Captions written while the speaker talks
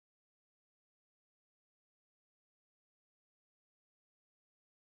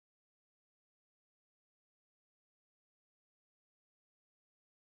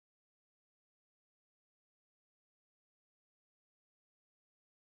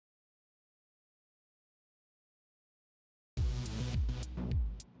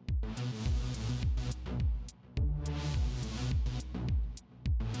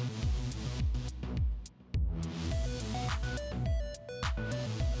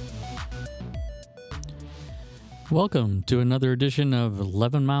Welcome to another edition of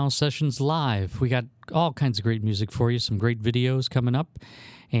 11 Mile Sessions Live. We got all kinds of great music for you, some great videos coming up.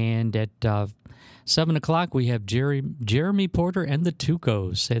 And at 7 o'clock, we have Jeremy Porter and the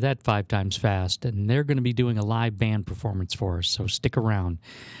Tucos. Say that 5 times fast. And they're going to be doing a live band performance for us, so stick around.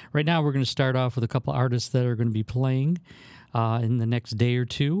 Right now, we're going to start off with a couple artists that are going to be playing in the next day or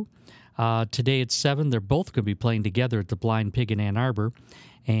two. Today at 7, they're both going to be playing together at the Blind Pig in Ann Arbor.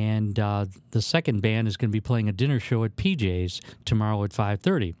 And the second band is going to be playing a dinner show at PJ's tomorrow at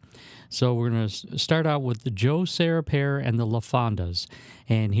 5:30. So we're going to start out with the Joe Sarah Pair and the La Fondas.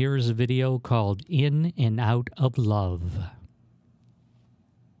 And here is a video called In and Out of Love.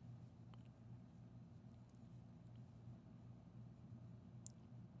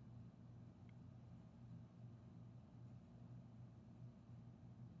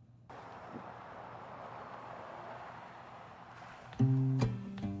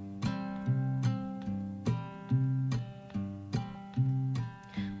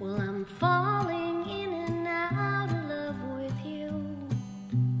 Well, I'm falling in and out of love with you.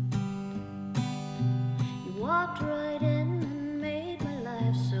 You walked right in and made my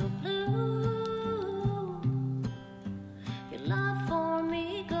life so blue. Your love for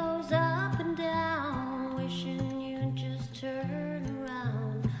me goes up and down, wishing you'd just turn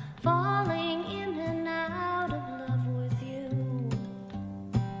around. Falling in and out of love with you.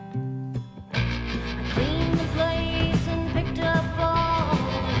 I cleaned the place and picked up all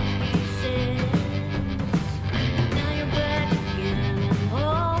the pieces. Now you're back again and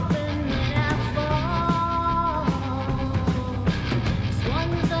hoping that I fall. This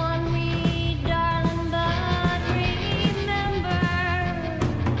one's on me, darling, but remember,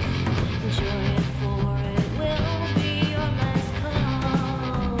 enjoy it, for it will be your last call.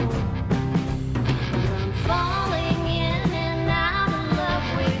 Well, I'm falling in and out of love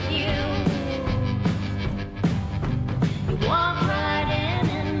with you. You walked right in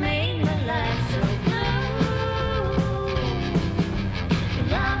and made my life so blue. Your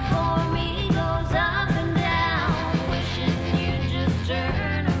love for me goes up and down, wishing you'd just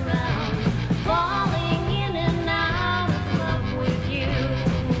turn around. Falling in and out of love with you.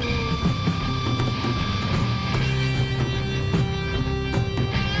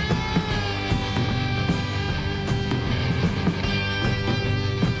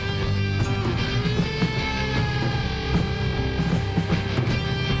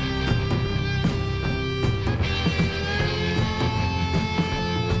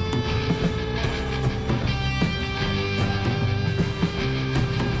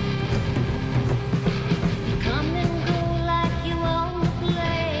 You come and go like you own the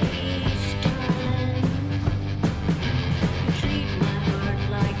place, darling. You treat my heart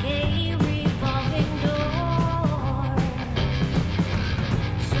like a revolving door.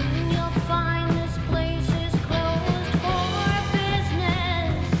 Soon you'll find this place is closed for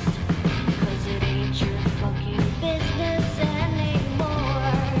business, 'cause it ain't your fucking business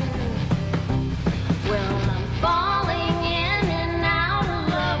anymore. Well, I'm falling in and out of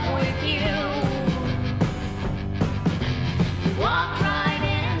love with you. You walked right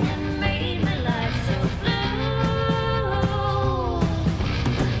in and made my life so blue.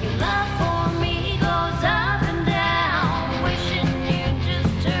 Your love for me goes up and down, wishing you'd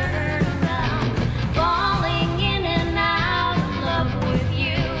just turn around. Falling in and out of love with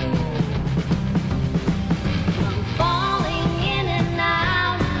you. I'm falling in and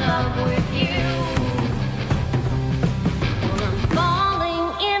out of love with you. Well, I'm falling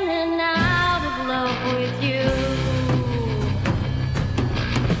in and out of love with you.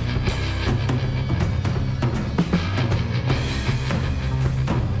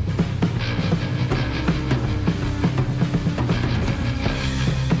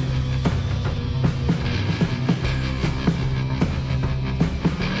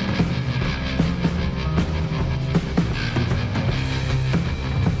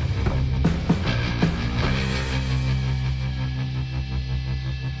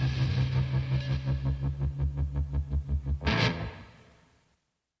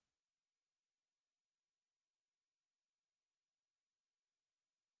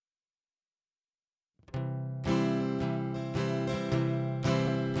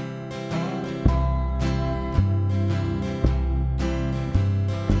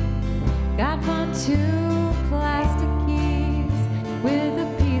 Got my 2 plastic keys with a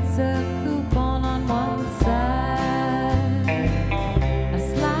pizza coupon on one side. I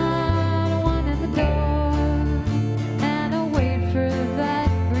slide one in the door and I wait for that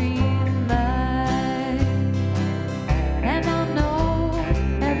green light. And I know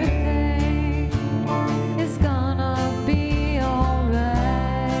everything is gonna be alright.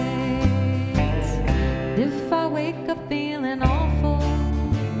 If I wait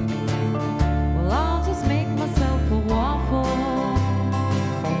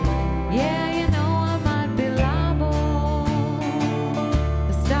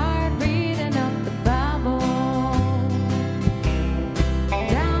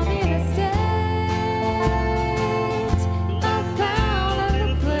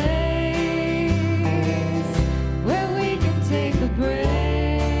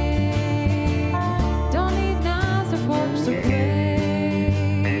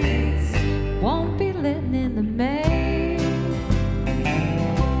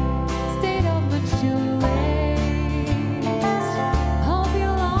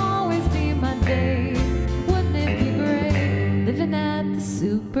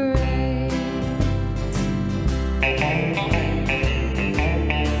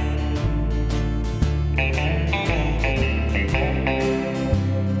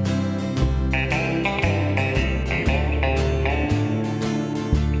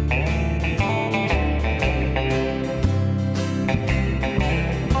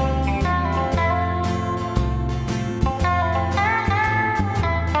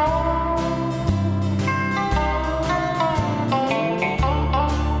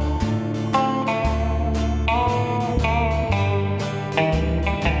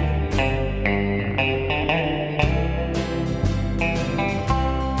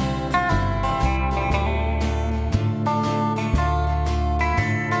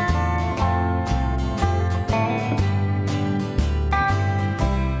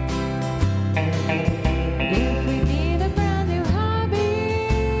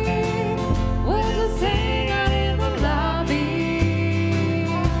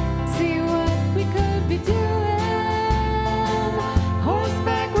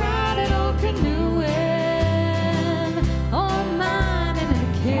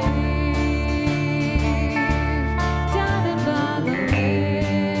cave down and by the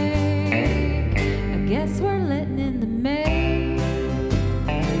lake. I guess we're letting in the May.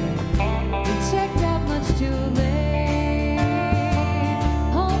 We checked out much too late.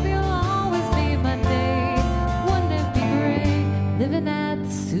 Hope you'll always be my date. Wouldn't it be great living at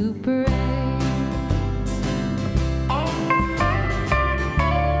the Super 8?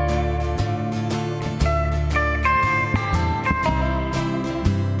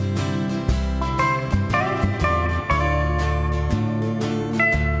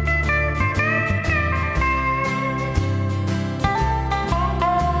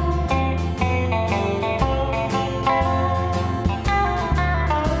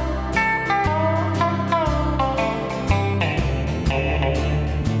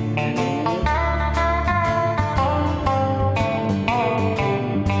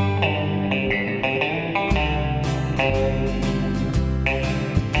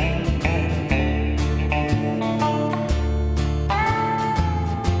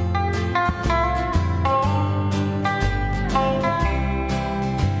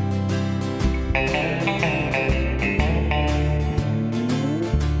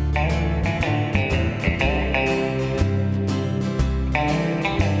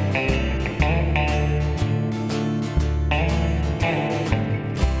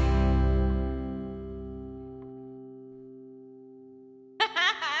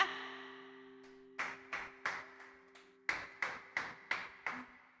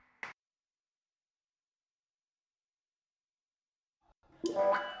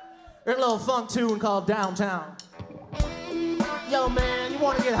 There's a little funk tune called Downtown. Yo, man, you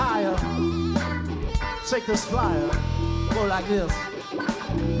want to get higher? Take this flyer. Go like this.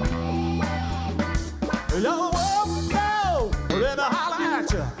 Yo, go! Let me holler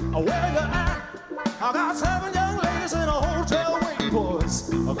at you. Where you at? I got 7 young ladies in a hotel waiting for us.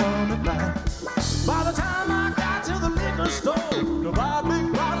 Coming back. By the time I got to the liquor store to buy a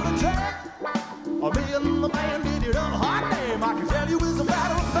big bottle of Jack, me and the man did it up hot damn. I can tell you it's a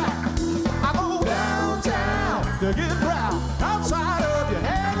matter of fact. I go downtown to get proud. Outside of your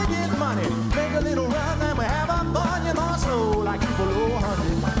head to get money. Make a little run and we have a fun. You know, slow like you below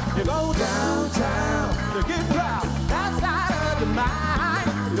 100. You go downtown to get proud. Outside of your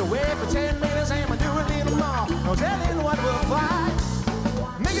mind. You wait for 10 minutes and we do a little more. No telling what we'll find.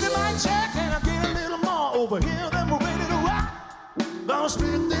 Make it my check and I'll get a little more over here. Then we're ready to rock. Gonna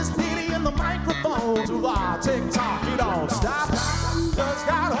spit this ditty in the microphone to our tick-tock, you don't stop. Just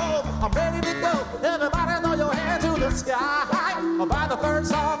got home, I'm ready to go. Everybody throw your hand to the sky. By the third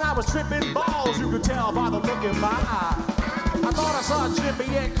song, I was tripping balls. You could tell by the look in my eye. I thought I saw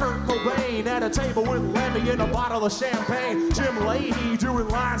Jimmy and Kurt Cobain at a table with Lemmy and a bottle of champagne. Jim Leahy doing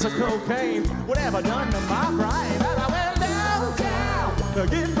lines of cocaine. Whatever done to my brain? And I went downtown to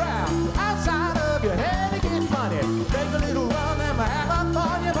get proud. Outside of your head to get money. Take a little run and have a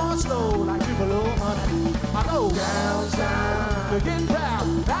fun. You know, slow like you below 100. I go downtown to get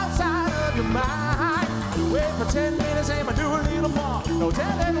proud. Outside of your mind. You wait for 10 minutes and I do a little more. No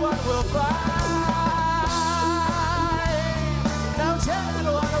telling what we'll find. No telling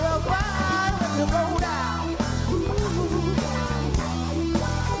what we'll find when you go down.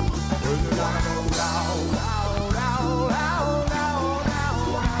 When you gotta go down, down, down, down, down,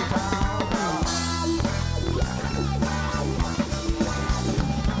 down, down.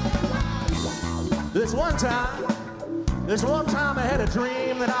 This one time I had a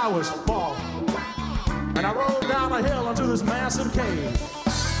dream that I was falling. And I rode down a hill into this massive cave.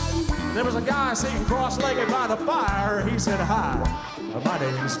 There was a guy sitting cross-legged by the fire. He said, "Hi, my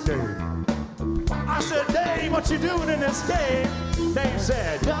name's Dave." I said, "Dave, what you doing in this cave?" Dave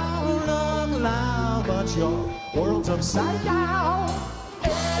said, "Don't look loud, but your world's upside down.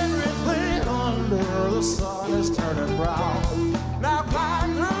 Everything under the sun is turning brown. Now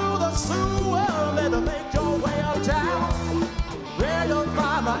climb through the sewer and make your way uptown. Where you'll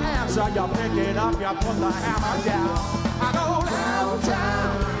find the answer, you pick it up, you put the hammer down. I go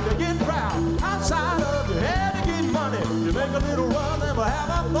downtown to get proud. Outside of your head to get money. You make a little run, never have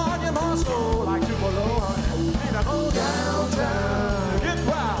a fun. You must go like you below. And I go downtown to get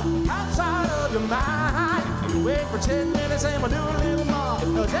proud. Outside of your mind. You wait for 10 minutes and we do a little more.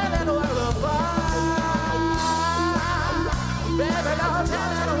 No telling what we'll find. Baby, no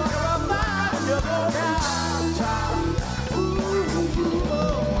telling what we'll find when you go downtown.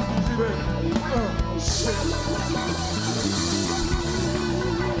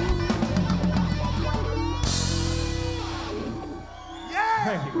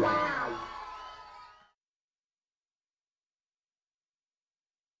 Thank you.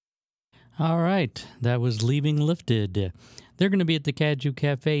 All right, that was Leaving Lifted. They're going to be at the Caju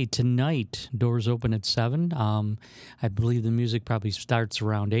Cafe tonight. Doors open at 7. I believe the music probably starts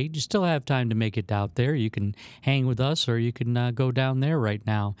around 8. You still have time to make it out there. You can hang with us, or you can go down there right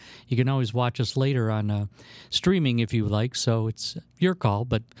now. You can always watch us later on streaming if you like, so it's your call,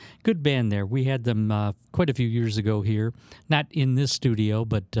 but good band there. We had them quite a few years ago here, not in this studio,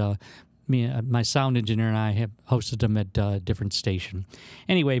 but my sound engineer and I have hosted them at a different station.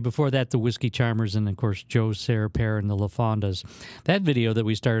 Anyway, before that, the Whiskey Charmers and, of course, Joe Sarah Pear and the LaFondas. That video that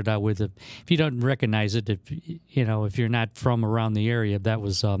we started out with, if you don't recognize it, if you're not from around the area, that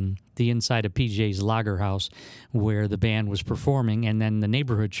was the inside of PJ's Lager House where the band was performing, and then the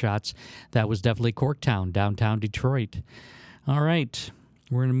neighborhood shots, that was definitely Corktown, downtown Detroit. All right,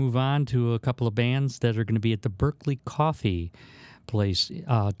 we're going to move on to a couple of bands that are going to be at the Berkeley Coffee place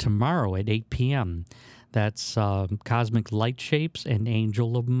tomorrow at 8 p.m. That's Cosmic Light Shapes and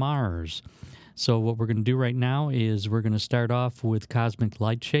Angel of Mars. So what we're going to do right now is we're going to start off with Cosmic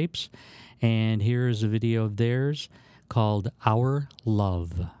Light Shapes, and here is a video of theirs called Our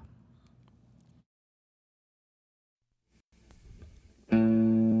Love.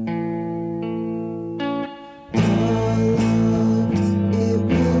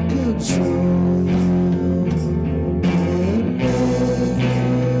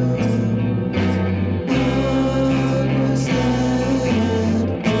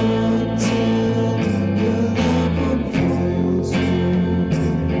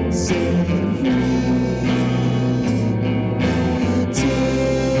 Set free,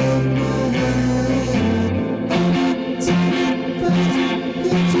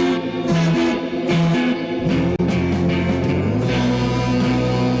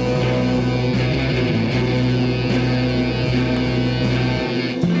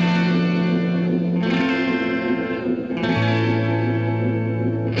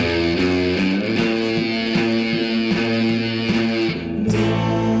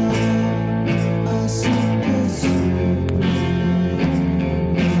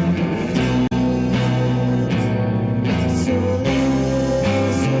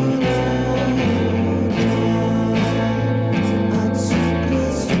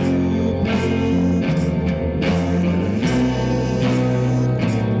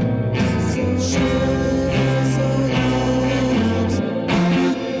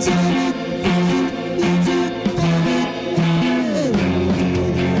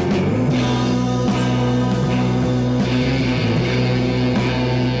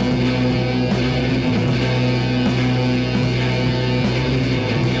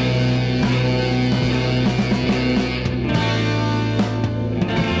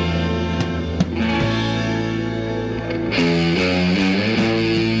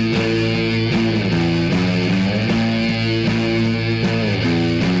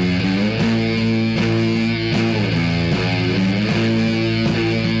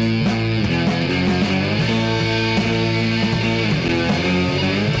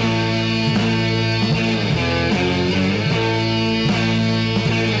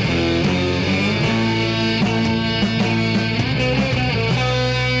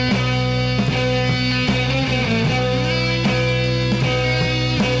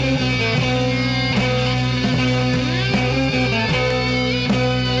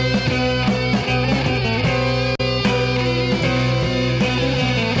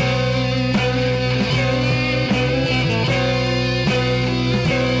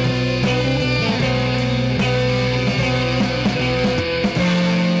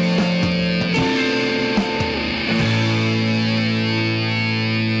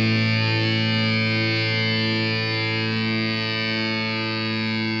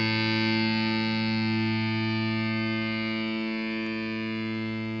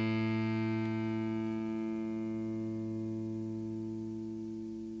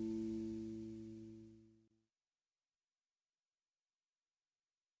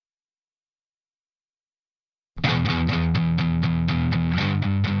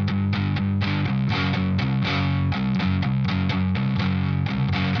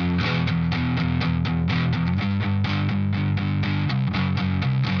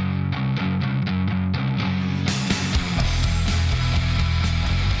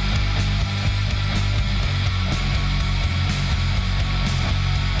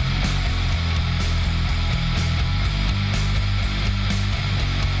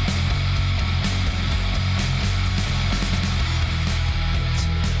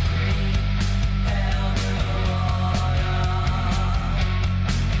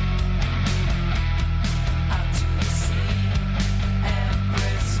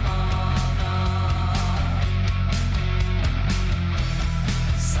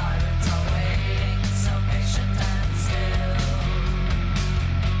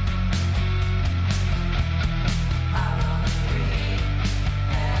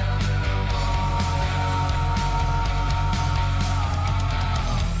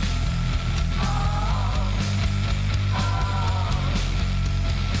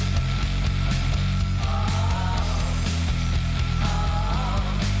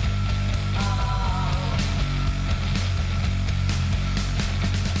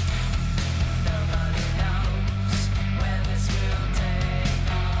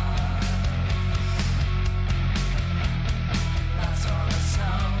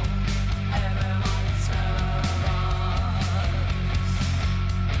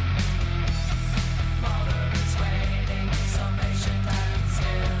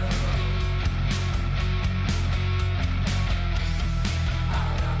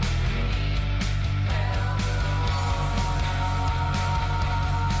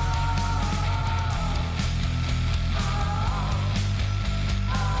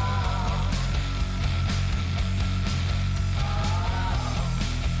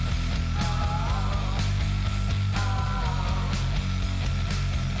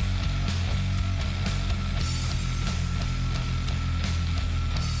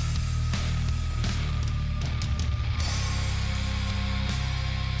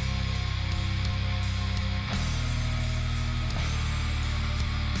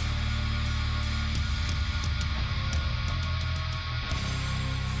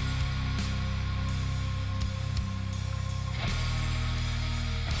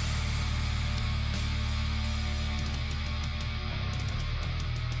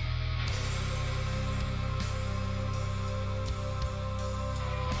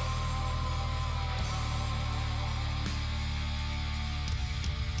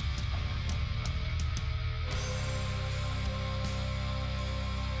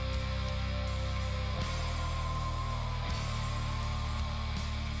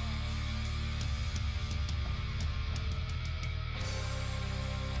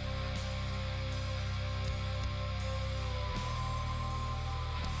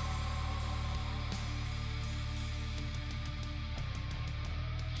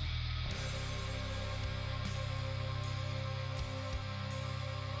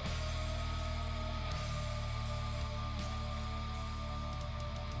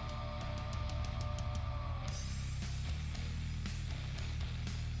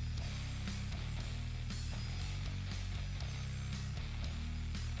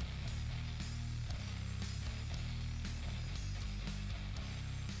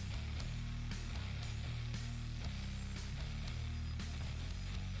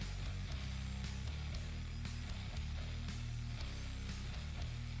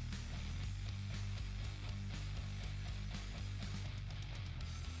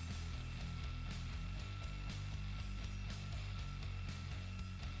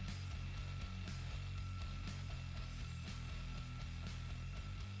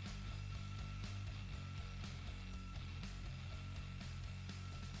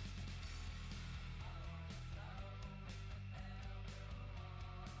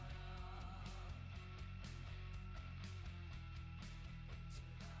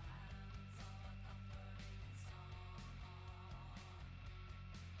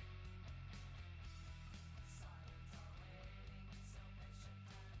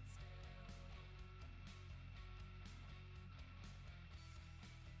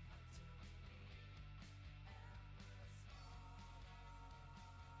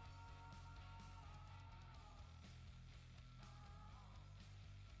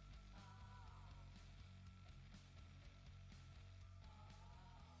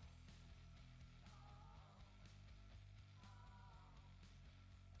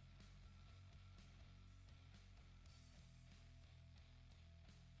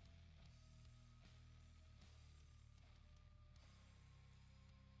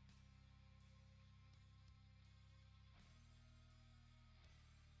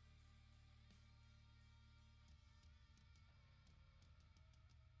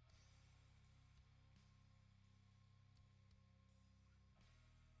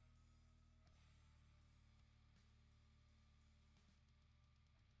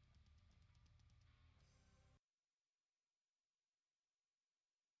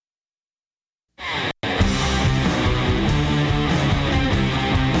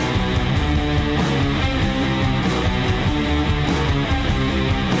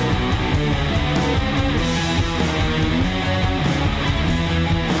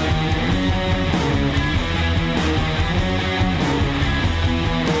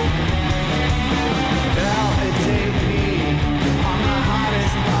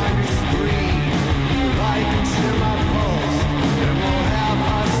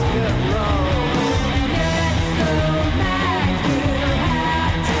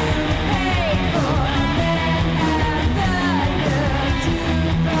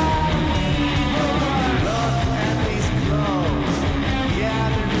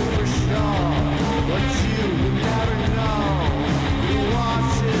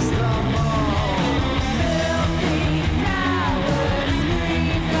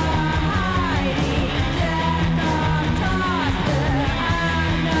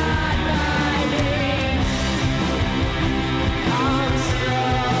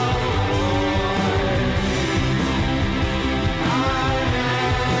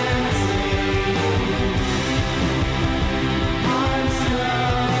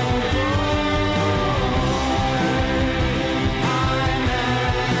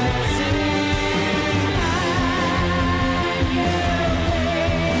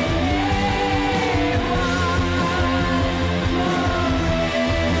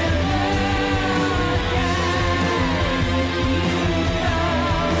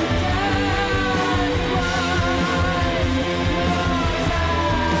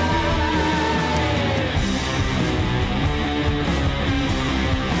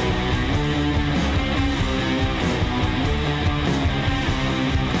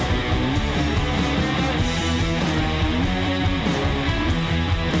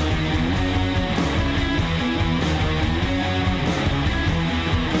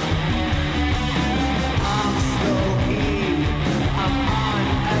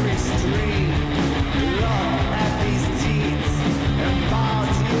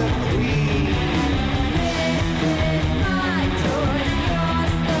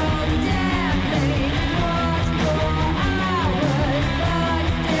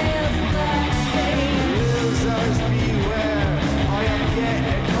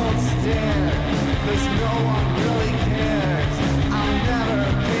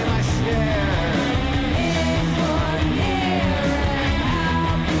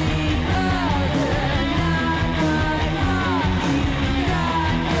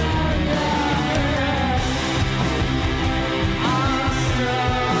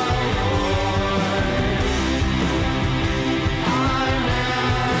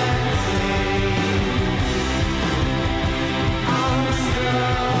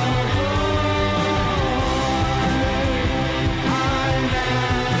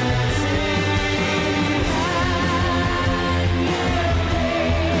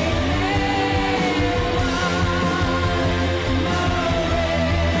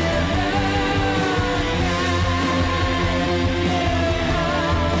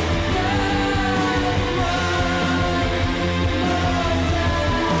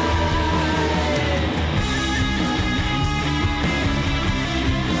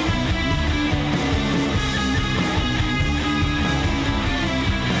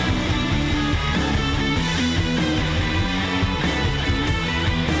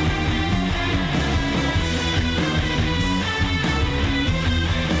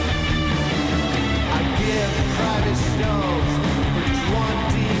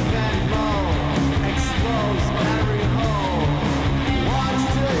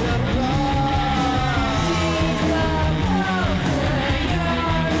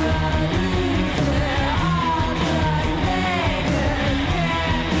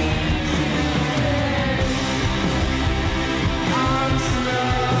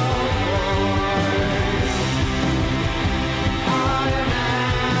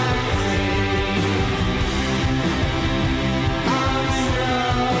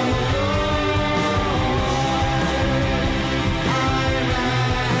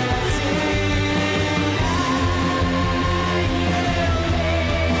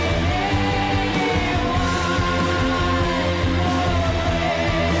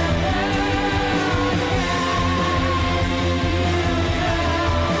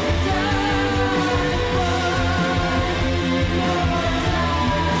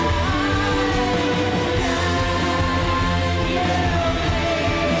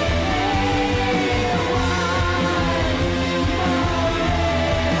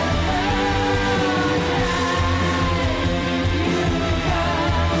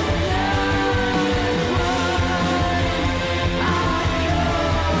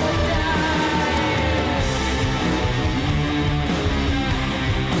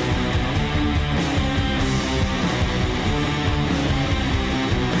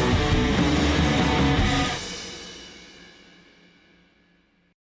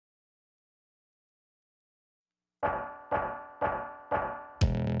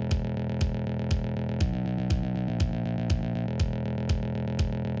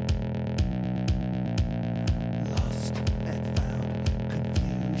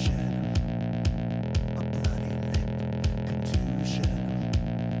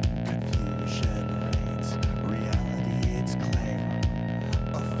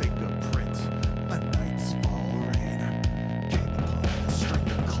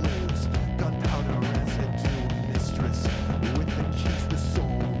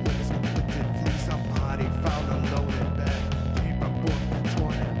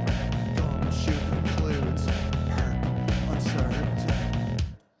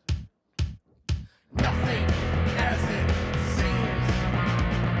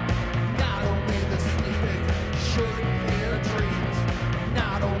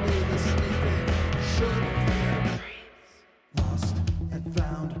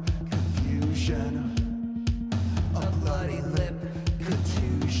 found confusion, a bloody lip,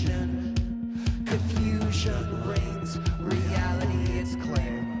 contusion. Confusion reigns, reality its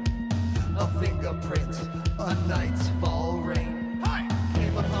claim. A fingerprint, a night's fall rain.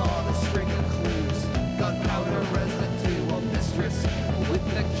 Came upon a string of clues, gunpowder residue, a mistress with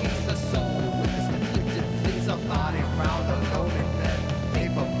the keys to soul. Witness conflicted fleas, a body found alone in bed.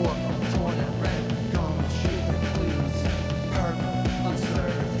 Paperwork torn and red, gone shooting clues. Permanent,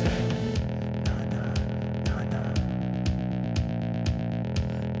 unserved.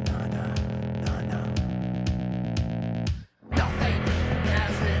 Nothing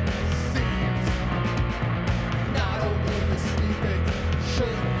as it seems. Not only the sleeping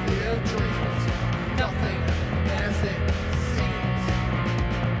should fear dreams. Nothing as it seems.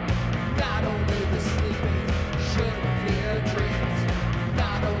 Not only the sleeping should fear dreams.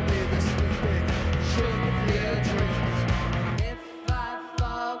 Not only the sleeping should fear dreams. If I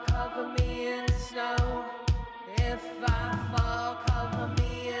fall, cover me in snow. If I fall, cover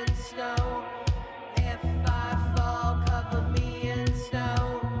me in snow. If I fall, cover me in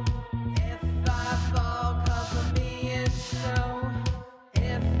snow. If I fall, cover me in snow.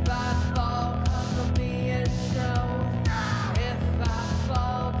 If I fall, cover me in snow. If I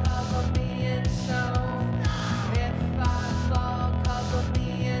fall, cover me in snow. If I fall, cover me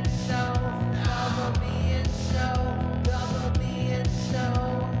in snow. Cover me in snow. Cover me in snow.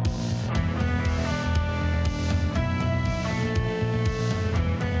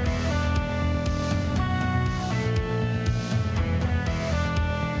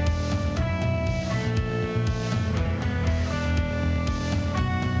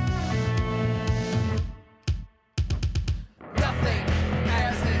 Nothing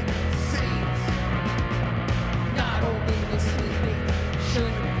as it seems. Not only the sleeping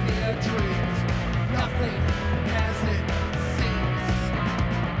should fear dreams. Nothing as it seems.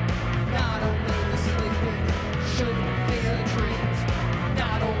 Not only the sleeping should fear dreams.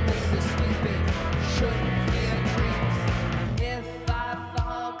 Not only the sleeping should fear dreams. If I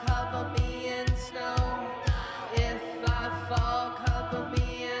fall, cover me in snow. If I fall, cover me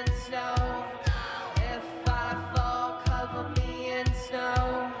in snow. If I fall, cover me in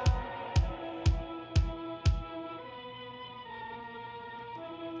snow.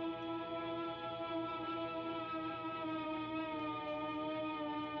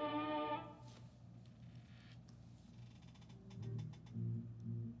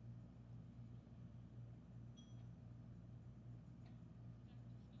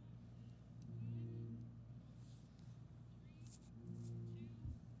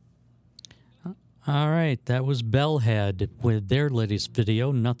 All right, that was Bellhead with their latest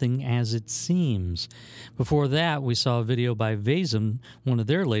video, Nothing As It Seems. Before that, we saw a video by Vasum, one of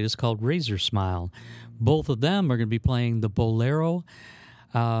their latest, called Razor Smile. Both of them are going to be playing the Bolero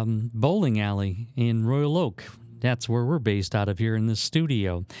bowling alley in Royal Oak. That's where we're based out of here in this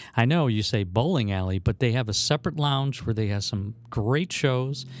studio. I know you say bowling alley, but they have a separate lounge where they have some great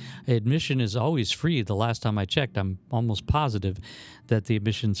shows. Admission is always free. The last time I checked, I'm almost positive that the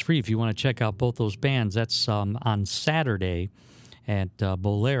admission's free. If you want to check out both those bands, that's on Saturday at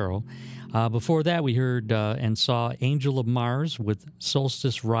Bolero. Before that, we heard and saw Angel of Mars with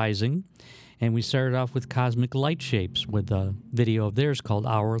Solstice Rising. And we started off with Cosmic Light Shapes with a video of theirs called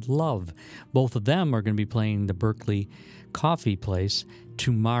Our Love. Both of them are going to be playing the Berkeley Coffee Place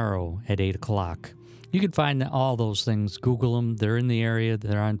tomorrow at 8 o'clock. You can find all those things. Google them. They're in the area.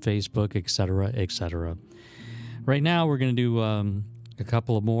 They're on Facebook, etc., etc. Right now, we're going to do a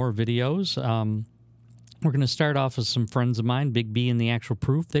couple of more videos. We're going to start off with some friends of mine, Big B and the Actual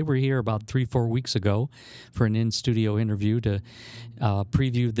Proof. They were here about 3-4 weeks ago for an in-studio interview to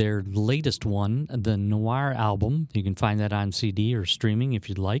preview their latest one, the Noir album. You can find that on CD or streaming if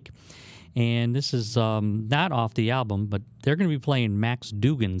you'd like. And this is not off the album, but they're going to be playing Max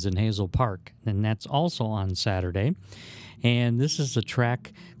Dugan's in Hazel Park, and that's also on Saturday. And this is a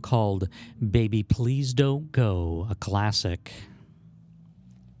track called Baby Please Don't Go, a classic.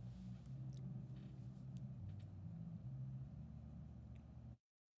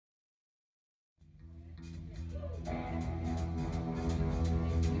 Nothing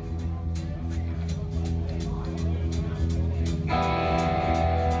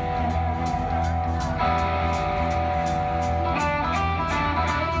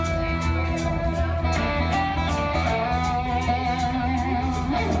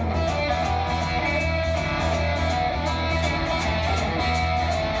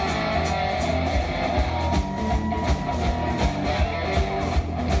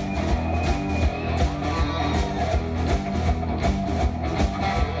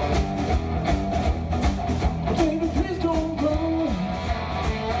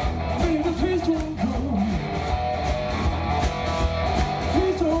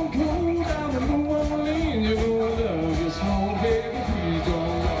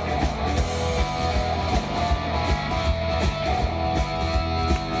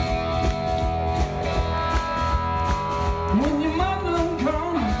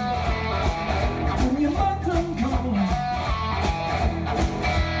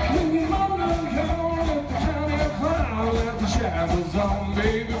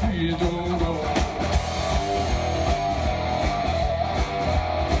please don't go.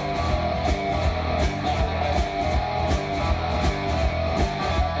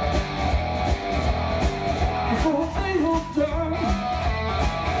 Before they all done,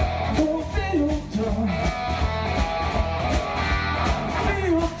 before they all done,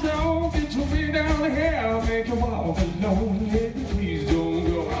 they all done, get your way down the hill, make you walk alone, yeah, please don't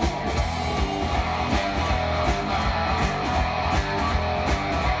go.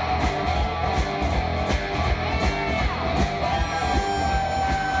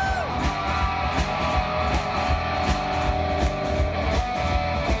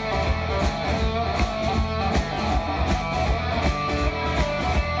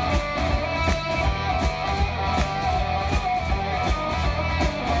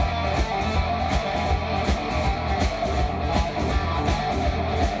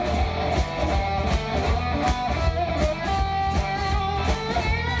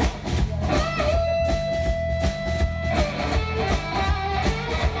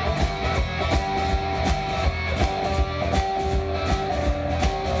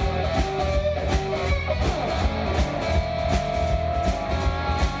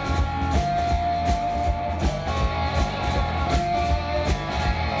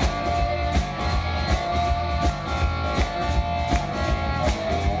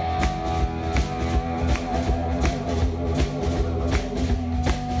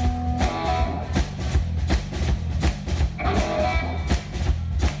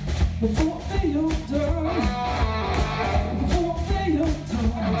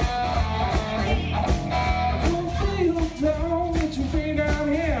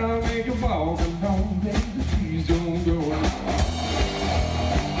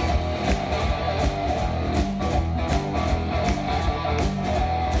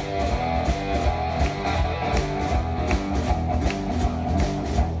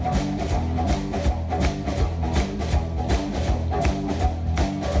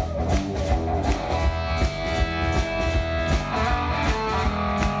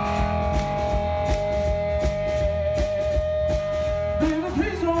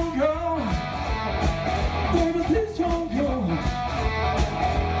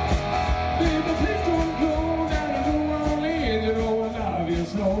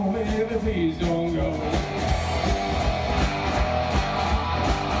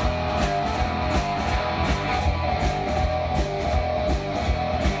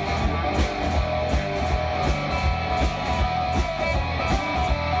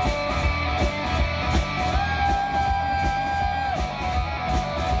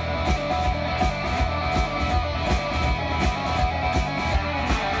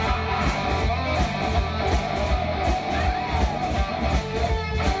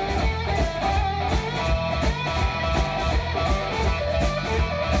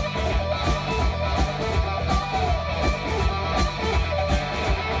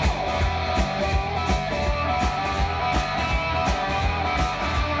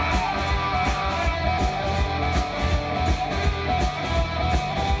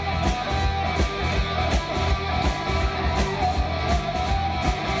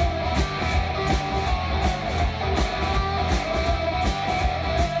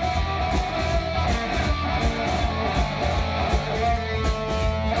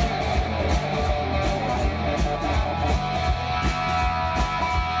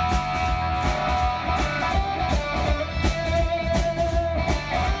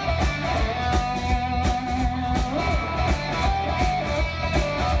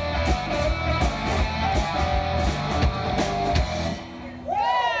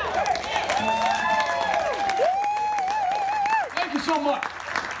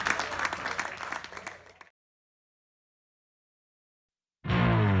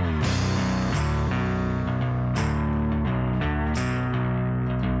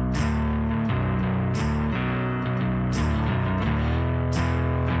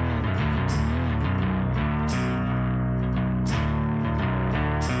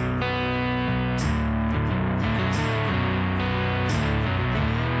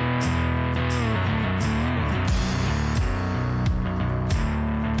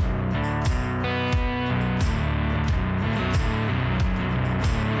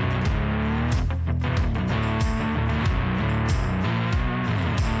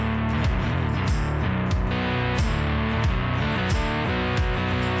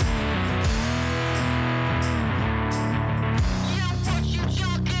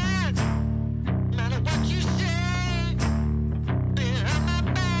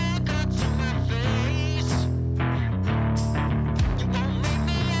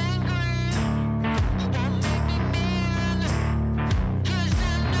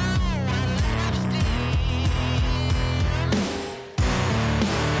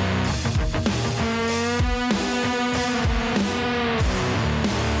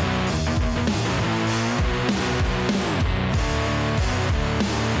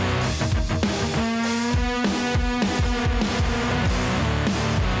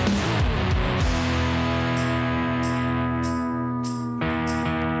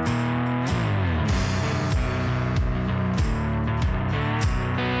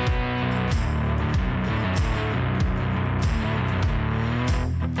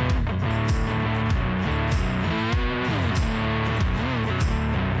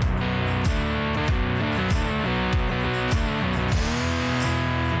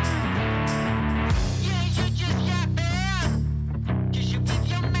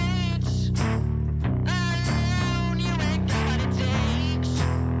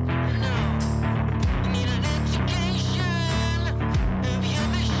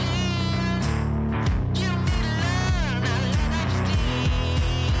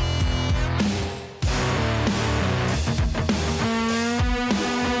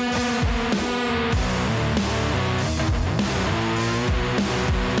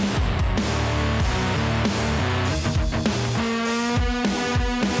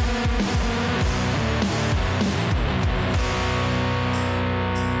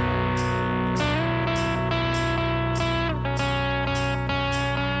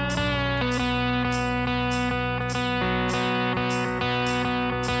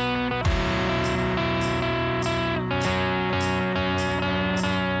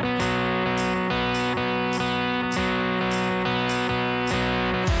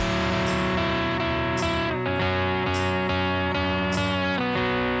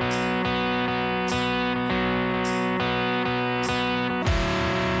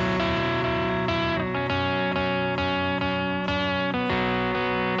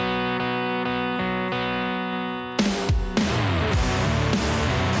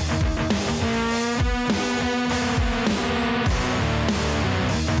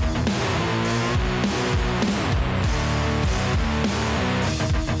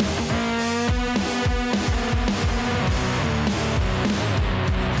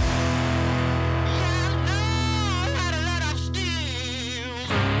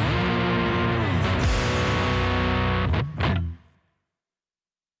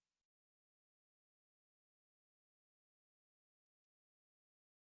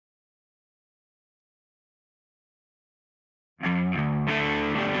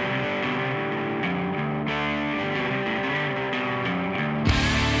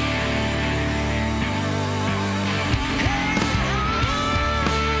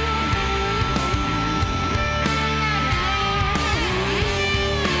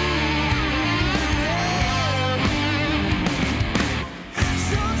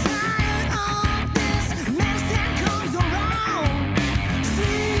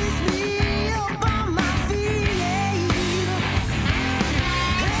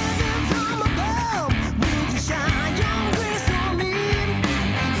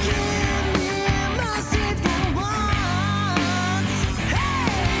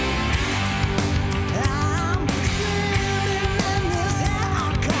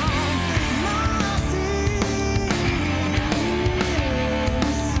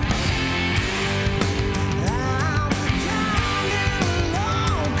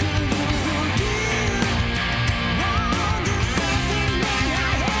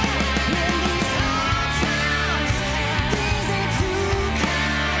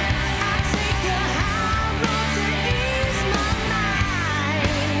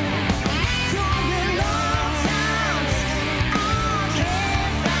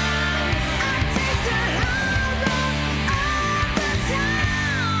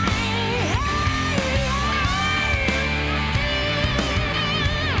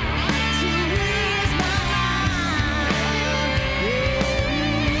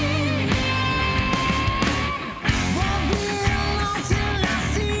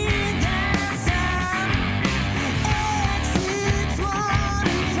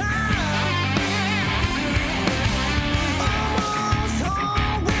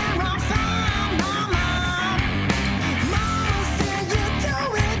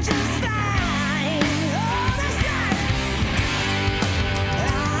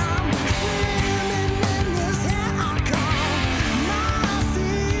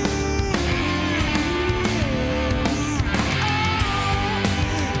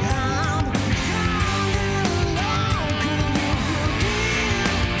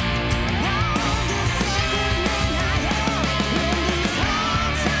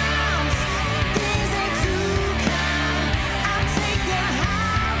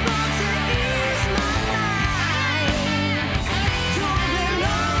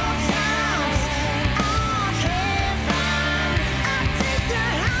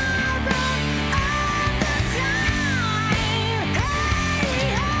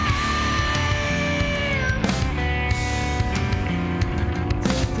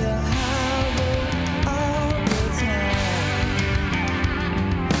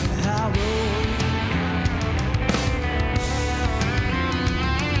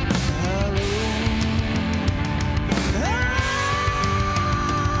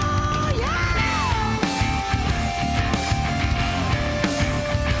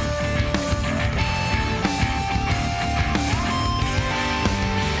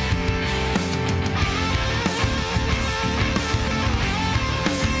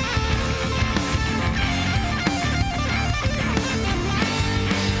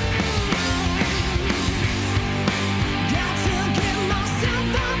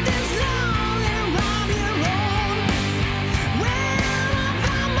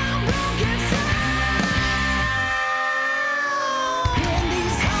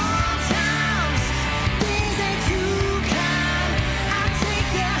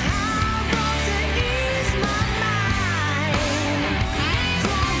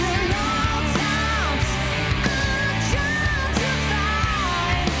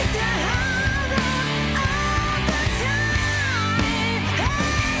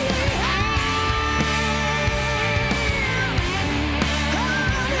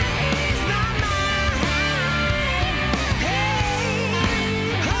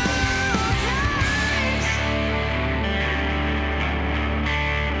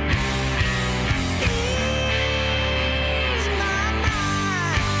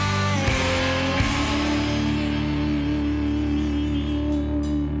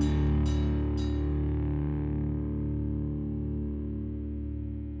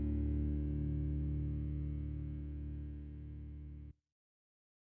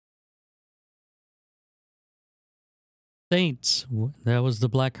 Saints. That was the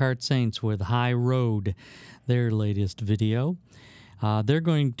Blackheart Saints with High Road, their latest video. They're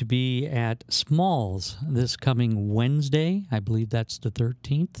going to be at Smalls this coming Wednesday. I believe that's the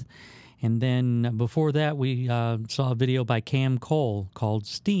 13th. And then before that, we saw a video by Cam Cole called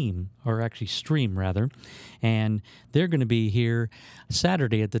Steam, or actually Stream, rather. And they're going to be here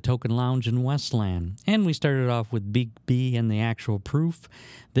Saturday at the Token Lounge in Westland. And we started off with Big B and the Actual Proof.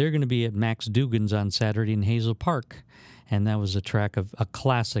 They're going to be at Max Dugan's on Saturday in Hazel Park. And that was a track of a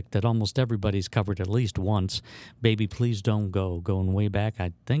classic that almost everybody's covered at least once, Baby Please Don't Go, going way back,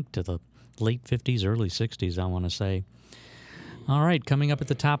 I think, to the late 50s, early 60s, I want to say. All right, coming up at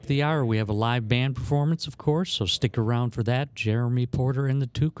the top of the hour, we have a live band performance, of course, so stick around for that. Jeremy Porter and the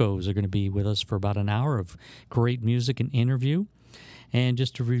Tucos are going to be with us for about an hour of great music and interview. And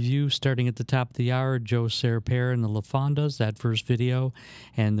just to review, starting at the top of the hour, Joe Serapere and the La Fondas, that first video,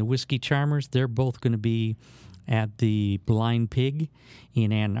 and the Whiskey Charmers, they're both going to be at the Blind Pig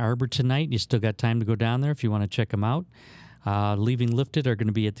in Ann Arbor tonight. You still got time to go down there if you want to check them out. Leaving Lifted are going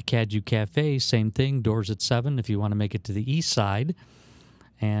to be at the Caju Cafe. Same thing, doors at 7 if you want to make it to the east side.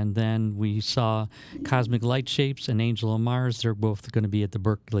 And then we saw Cosmic Light Shapes and Angel of Mars. They're both going to be at the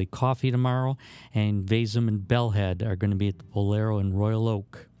Berkeley Coffee tomorrow. And Vasum and Bellhead are going to be at the Bolero in Royal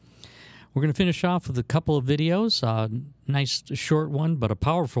Oak. We're going to finish off with a couple of videos. Nice short one, but a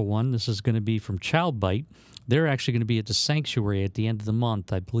powerful one. This is going to be from Child Bite. They're actually going to be at the Sanctuary at the end of the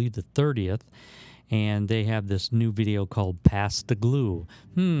month, I believe the 30th. And they have this new video called Pass the Glue.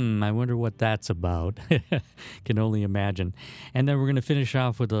 I wonder what that's about. Can only imagine. And then we're going to finish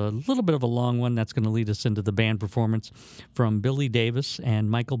off with a little bit of a long one that's going to lead us into the band performance from Billy Davis and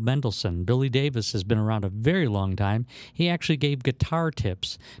Michael Mendelsohn. Billy Davis has been around a very long time. He actually gave guitar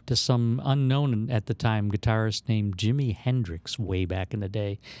tips to some unknown at the time guitarist named Jimi Hendrix way back in the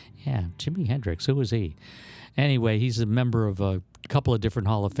day. Yeah, Jimi Hendrix. Who was he? Anyway, he's a member of a couple of different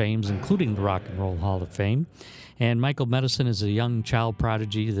Hall of Fames, including the Rock and Roll Hall of Fame. And Michael Medicine is a young child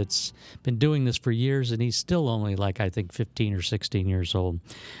prodigy that's been doing this for years, and he's still only like, I think, 15 or 16 years old.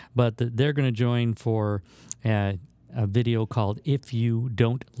 But they're going to join for a video called If You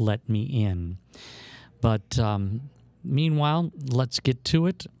Don't Let Me In. But meanwhile, let's get to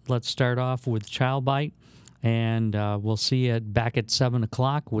it. Let's start off with Child Bite, and we'll see you back at 7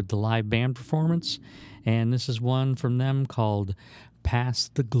 o'clock with the live band performance. And this is one from them called Pass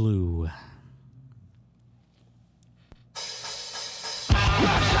the Glue.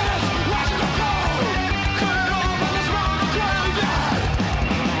 Get me!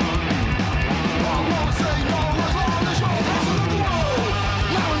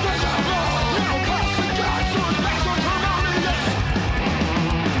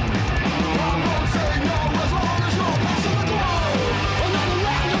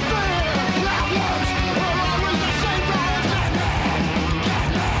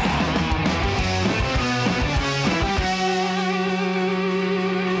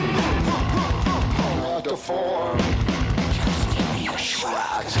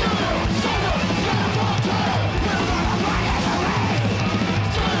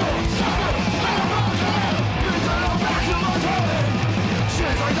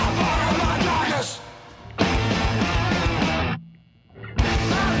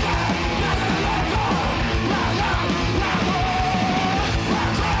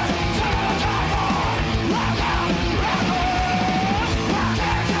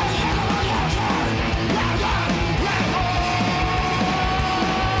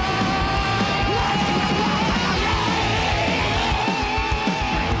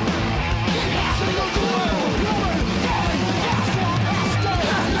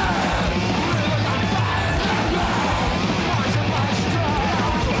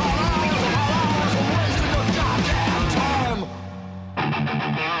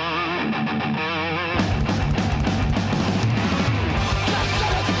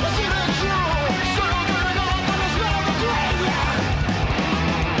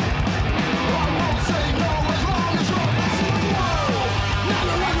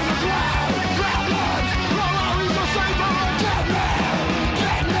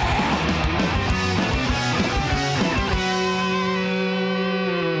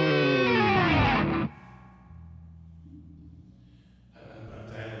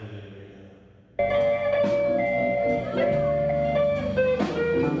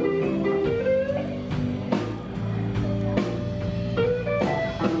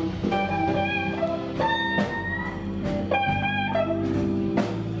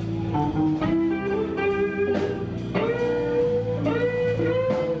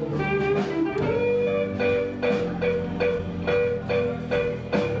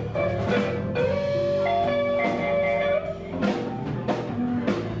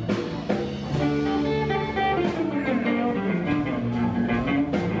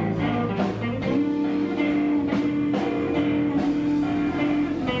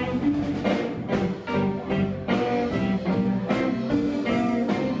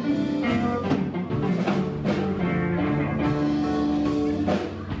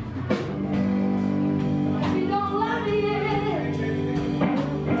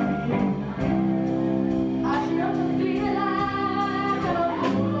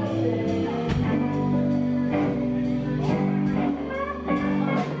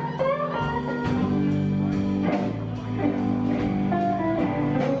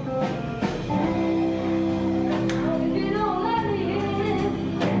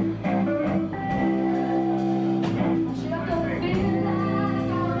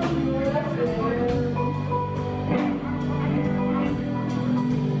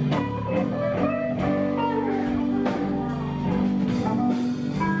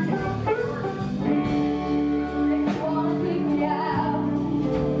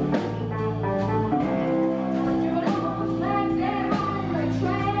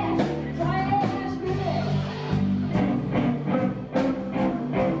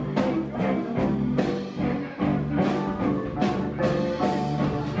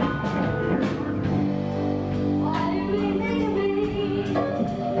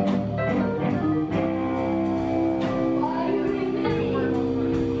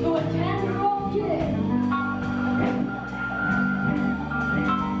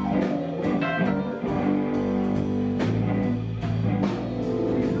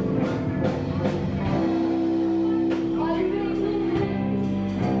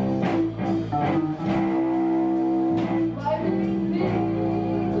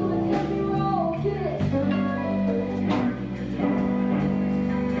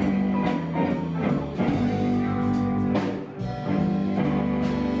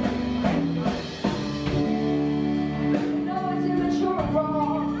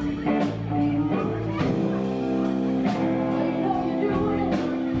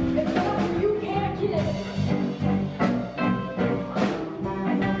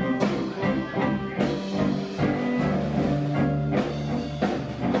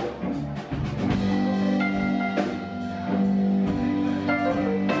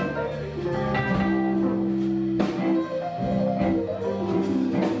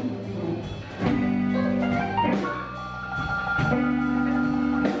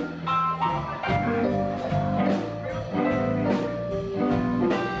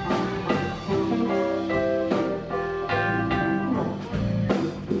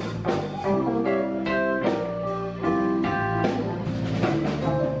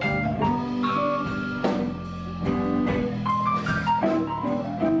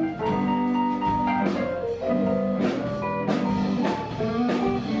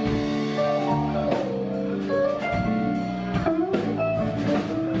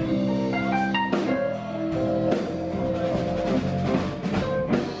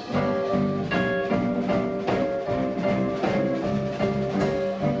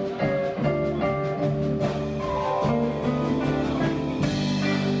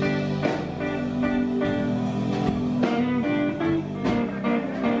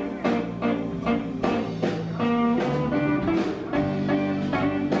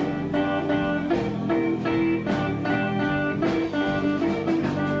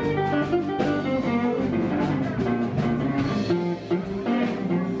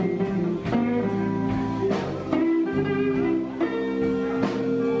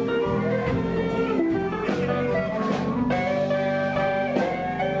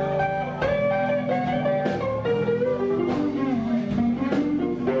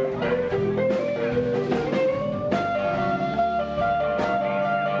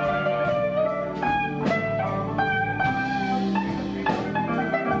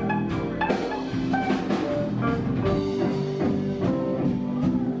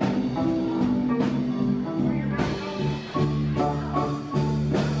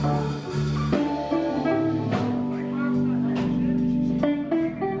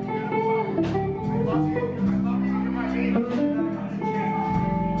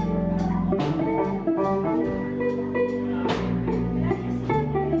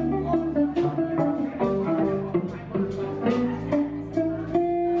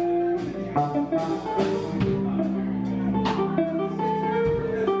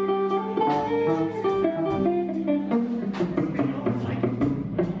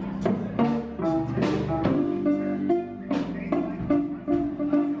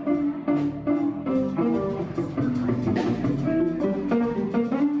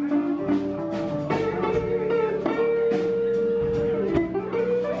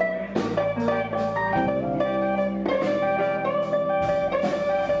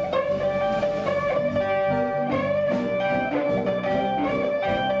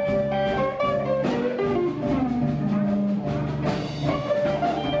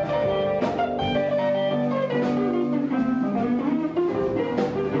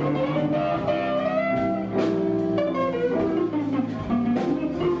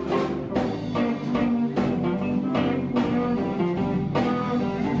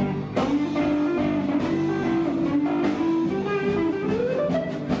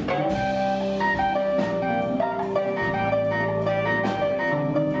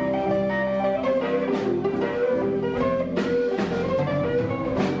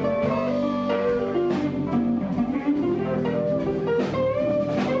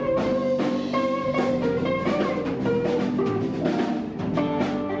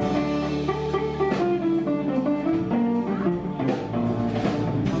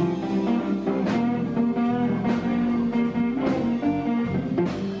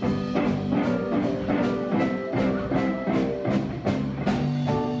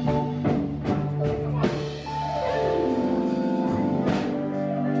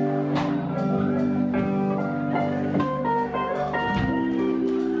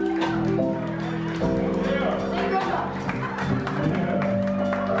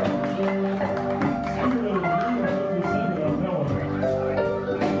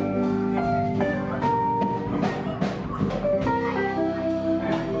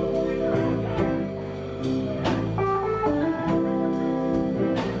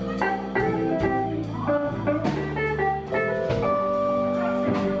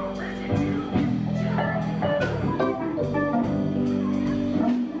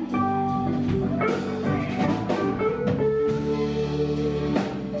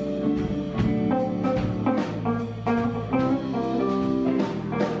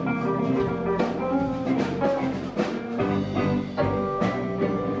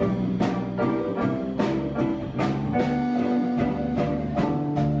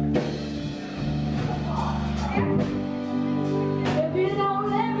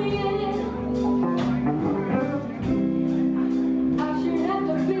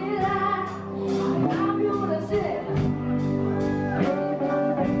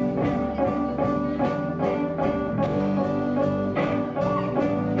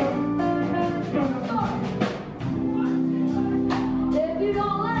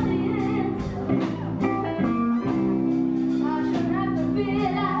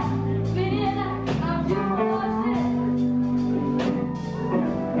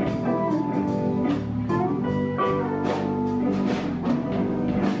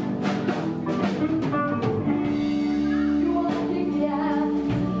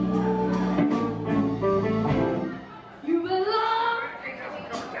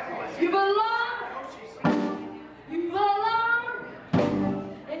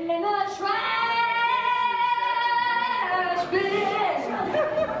 in a trash bin.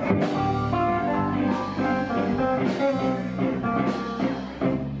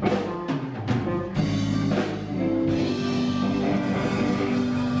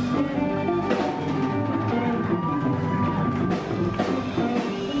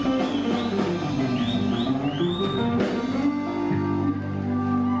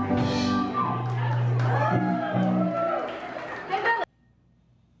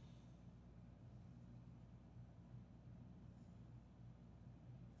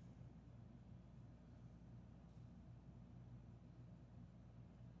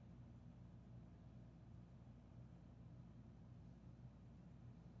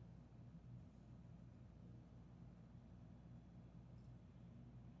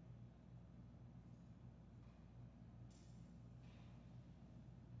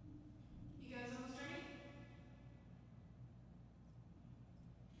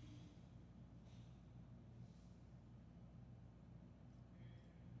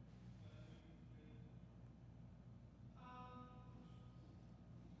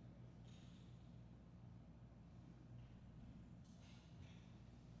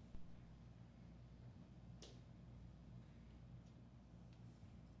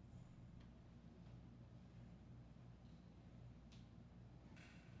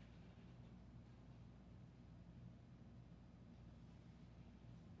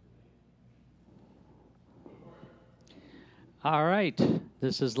 All right.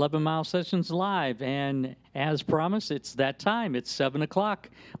 This is 11 Mile Sessions Live, and as promised, it's that time. It's 7 o'clock.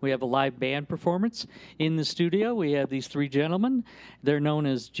 We have a live band performance. In the studio, we have these three gentlemen. They're known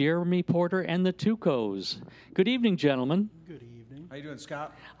as Jeremy Porter and the Tucos. Good evening, gentlemen. Good evening. How you doing,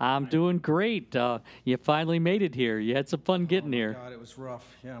 Scott? I'm doing great. You finally made it here. You had some fun getting here. God, it was rough.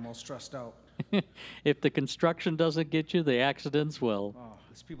 Yeah, I'm all stressed out. If the construction doesn't get you, the accidents will. Oh,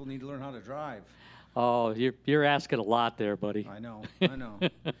 these people need to learn how to drive. Oh, you're asking a lot there, buddy. I know. You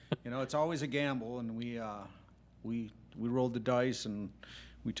know, it's always a gamble, and we rolled the dice, and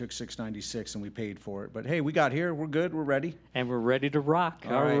we took $696, and we paid for it. But hey, we got here. We're good. We're ready. And we're ready to rock.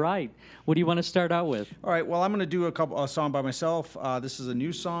 All All right. right. What do you want to start out with? All right. Well, I'm going to do a song by myself. This is a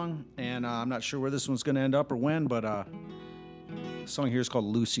new song, and I'm not sure where this one's going to end up or when, but the song here is called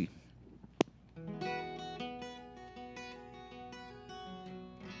Lucy.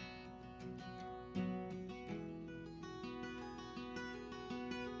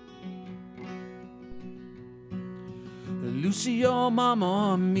 Lucy, your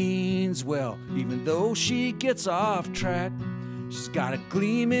mama means well, even though she gets off track. She's got a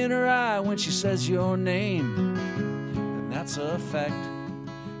gleam in her eye when she says your name, and that's a fact.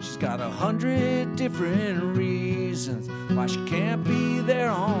 She's got 100 different reasons why she can't be there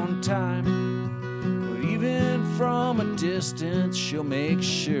on time. But even from a distance, she'll make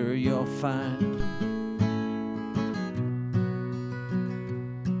sure you're fine.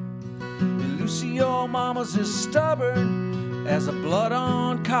 Lucy, your mama's as stubborn as a blood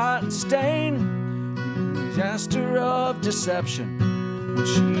on cotton stain. Disaster of deception when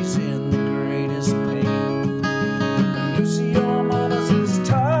she's in the greatest pain. Lucy, your mama's as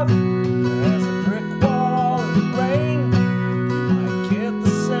tough as a brick wall in the rain. You might get the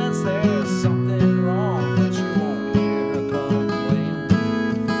sense there's something wrong, but you won't hear her complain.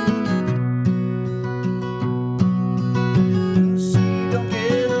 Lucy, don't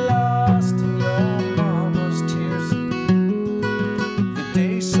get lost in your mama's tears. The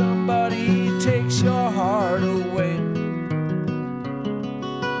day somebody takes your heart away,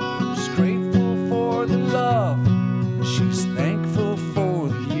 she's grateful for the love, she's thankful for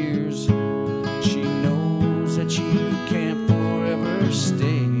the years. She knows that you can't forever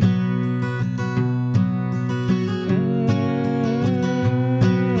stay.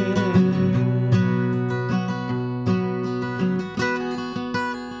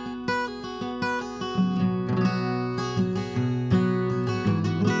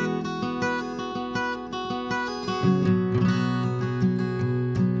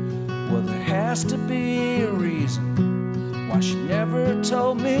 Well, there has to be a reason why she never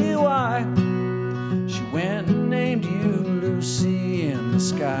told me why she went and named you Lucy in the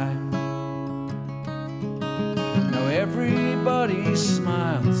sky. Now everybody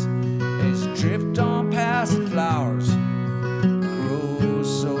smiles as you drift on past the flowers, grow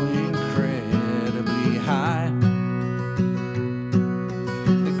so incredibly high.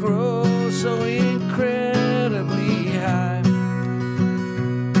 They grow so incredibly high.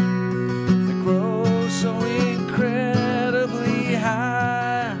 They grow so incredibly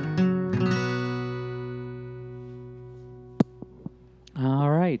high.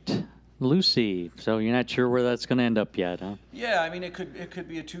 All right. Lucy. So you're not sure where that's going to end up yet, huh? Yeah, I mean, it could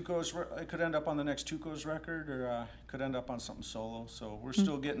be a Tucos. It could end up on the next Tucos record, or could end up on something solo. So we're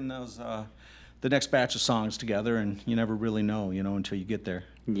still getting those the next batch of songs together, and you never really know, until you get there.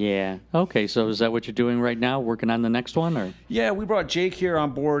 Yeah. Okay, so is that what you're doing right now, working on the next one, or? Yeah, we brought Jake here on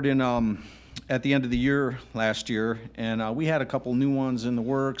board in at the end of the year last year, and we had a couple new ones in the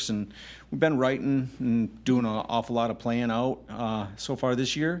works, and we've been writing and doing an awful lot of playing out so far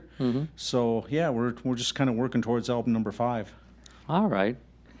this year. Mm-hmm. So yeah, we're just kind of working towards album number 5. All right.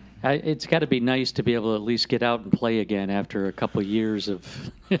 It's got to be nice to be able to at least get out and play again after a couple years of.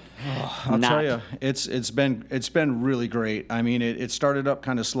 I'll tell you, it's been really great. I mean, it started up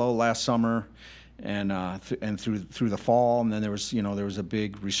kind of slow last summer, and through the fall, and then there was a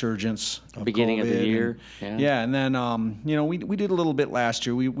big resurgence of beginning COVID, of the year. And then we did a little bit last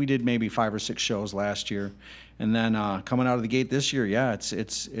year. We did maybe 5 or 6 shows last year, and then coming out of the gate this year, yeah,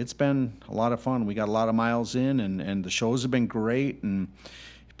 it's been a lot of fun. We got a lot of miles in, and the shows have been great, and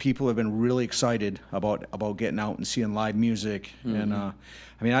people have been really excited about getting out and seeing live music. Mm-hmm. And I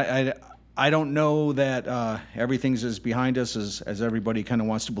mean, I don't know that everything's as behind us as everybody kind of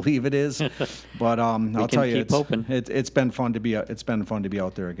wants to believe it is, but I'll tell you, it's been fun to be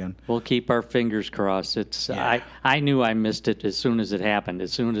out there again. We'll keep our fingers crossed. I knew I missed it as soon as it happened.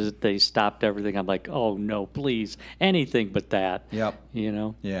 As soon as they stopped everything, I'm like, oh no, please, anything but that. Yep.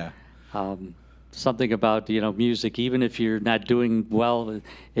 Yeah. Something about music, even if you're not doing well,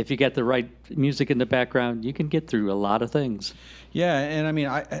 if you get the right music in the background, you can get through a lot of things. Yeah, and I mean,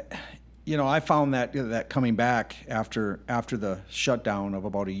 I found that coming back after the shutdown of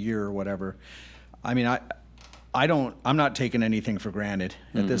about a year or whatever. I mean, I'm not taking anything for granted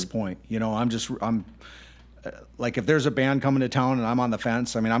at this point. I'm like, if there's a band coming to town and I'm on the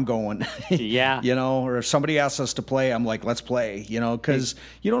fence, I mean, I'm going. Yeah. Or if somebody asks us to play, I'm like, let's play. Because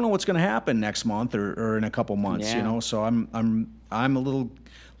you don't know what's going to happen next month or in a couple months. Yeah. So I'm a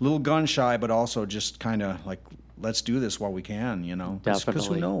little gun shy, but also just kind of like, let's do this while we can. Because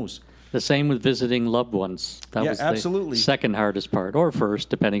who knows. The same with visiting loved ones. That was absolutely. The second hardest part, or first,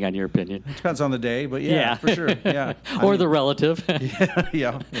 depending on your opinion. It depends on the day, but yeah. For sure. Yeah. Or the relative.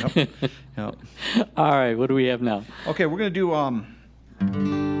 Yeah. All right, what do we have now? Okay, we're gonna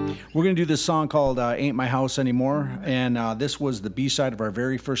do this song called "Ain't My House Anymore," and this was the B-side of our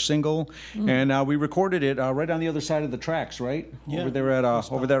very first single, and we recorded it right on the other side of the tracks, right? Yeah. Over there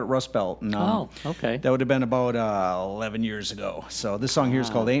at Rust Belt. And, okay. That would have been about 11 years ago. So this song here is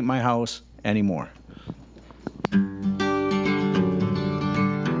called "Ain't My House Anymore."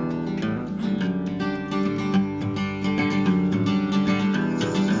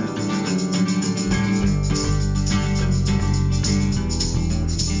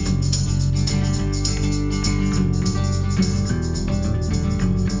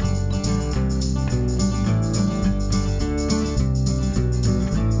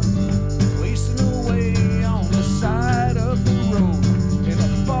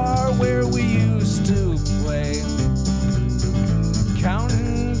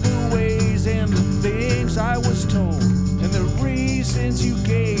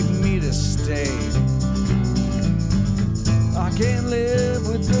 Can't live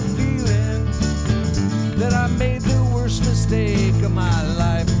with the feeling that I made the worst mistake of my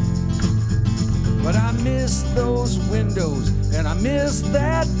life. But I miss those windows and I miss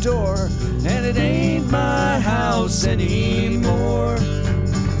that door, and it ain't my house anymore.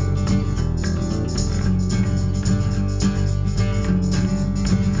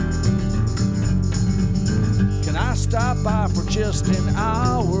 Can I stop by for just an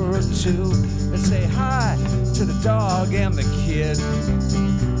hour or two and say hi to the dog and the kid?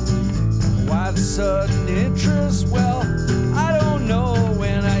 Why the sudden interest? Well, I don't know.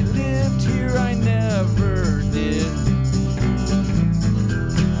 When I lived here, I never did.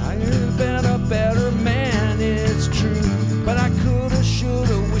 I could have been a better man, it's true, but I coulda,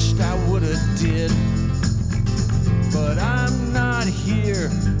 shoulda, wished I woulda did. But I'm not here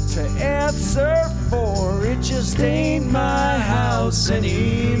to answer for it. Just ain't my house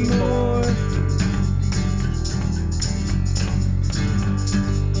anymore.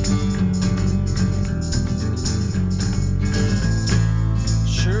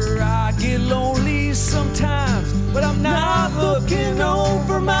 Sure, I get lonely sometimes, but I'm not looking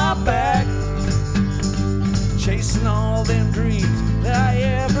over my back, chasing all them dreams that I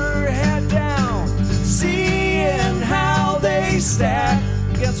ever had down, seeing how they stack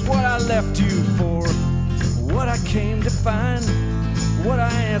against what I left you for, what I came to find, what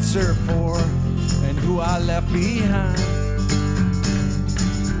I answer for, and who I left behind.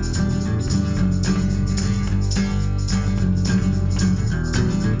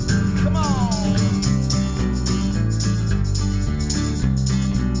 Come on.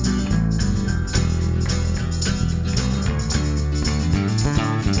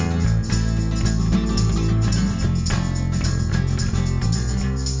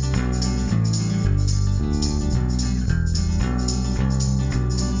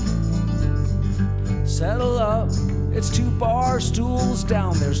 settle up. It's 2 bar stools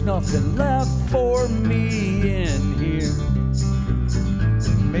down, there's nothing left for me in here.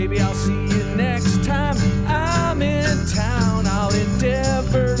 Maybe I'll see you next time I'm in town. I'll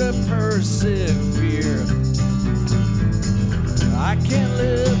endeavor to persevere. I can't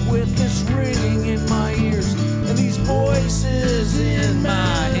live with this ringing in my ears and these voices in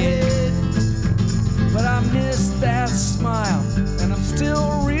my head. But I miss that smile, and I'm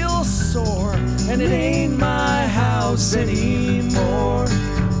still real sore, and it ain't my house anymore.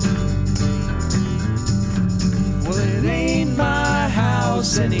 Well, it ain't my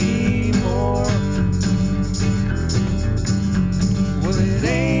house anymore. Well, it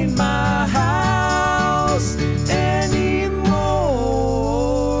ain't my house anymore.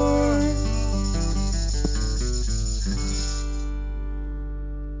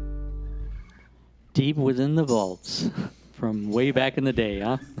 Deep Within the Vaults from way back in the day,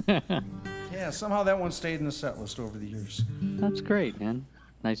 huh? Yeah, somehow that one stayed in the set list over the years. That's great, man.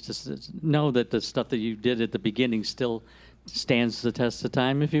 Nice to know that the stuff that you did at the beginning still stands the test of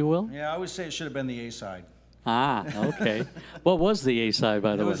time, if you will. Yeah, I always say it should have been the A-side. Ah, okay. What was the A-side,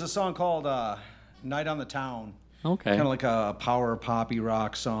 by the It way? was a song called Night on the Town. Okay. Kind of like a power poppy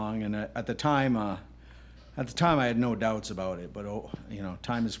rock song, and at the time I had no doubts about it, but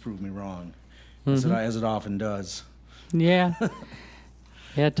time has proved me wrong, as it often does. Yeah.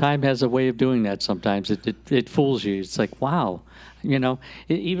 Yeah, time has a way of doing that sometimes. It fools you. It's like, wow.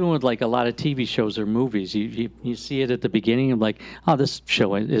 Even with like a lot of TV shows or movies, you see it at the beginning of like, oh, this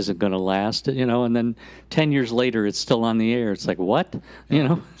show isn't going to last, and then 10 years later it's still on the air. It's like, what?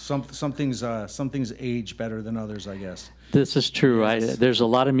 Some things age better than others, I guess. This is true. Yes. There's a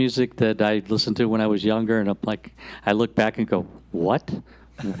lot of music that I listened to when I was younger, and I'm like, I look back and go, what?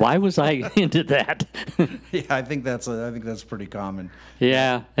 Why was I into that? Yeah, I think that's pretty common.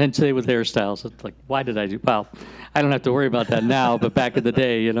 Yeah, and say with hairstyles, it's like, why did I do? Well, I don't have to worry about that now, but back in the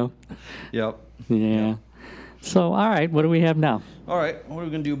day, Yep. Yeah. Yep. So, all right, what do we have now? All right, what are we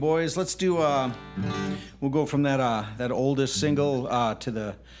gonna do, boys? Let's do. We'll go from that oldest single to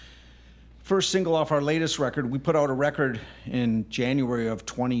the first single off our latest record. We put out a record in January of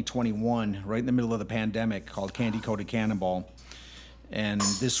 2021, right in the middle of the pandemic, called Candy Coated Cannonball. And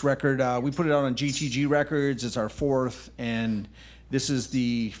this record, we put it out on GTG Records. It's our 4th, and this is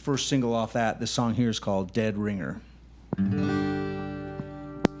the first single off that. This song here is called Dead Ringer.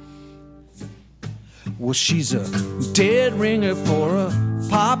 Well, she's a dead ringer for a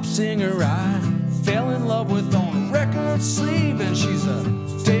pop singer I fell in love with on a record sleeve. And she's a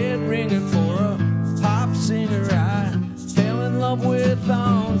dead ringer for a pop singer I fell in love with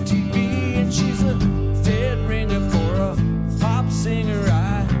on TV. And she's a dead ringer for a pop singer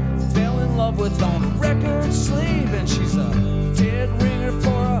I fell in love with on a record sleeve. And she's a dead ringer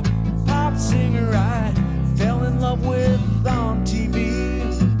for a pop singer I fell in love with on TV.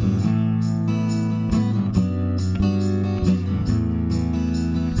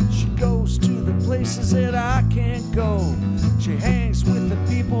 She goes to the places that I can't go. She hangs with the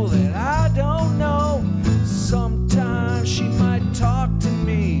people that I don't know. Sometimes she might talk to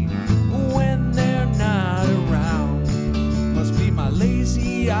me when they're not around. Must be my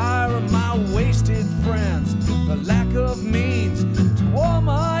lazy eye or my wasted friends, the lack of means to warm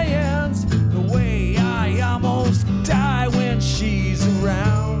my hands, the way I almost die when she's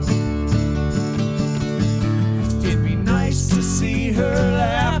around. It'd be nice to see her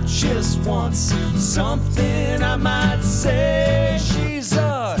laugh just once, something I might say. She's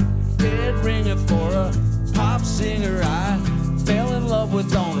a dead ringer for a pop singer I fell in love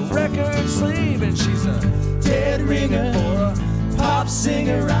with on a record sleeve. And she's a dead ringer for a pop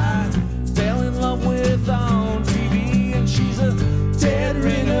singer I fell in love with on TV. And she's a dead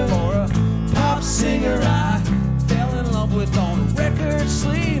ringer for a pop singer I fell in love with on a record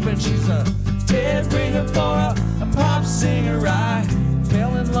sleeve. And she's a dead ringer for a pop singer I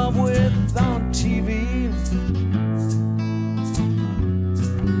fell in love with on TV.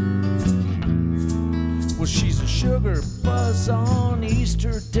 Well, she's a sugar buzz on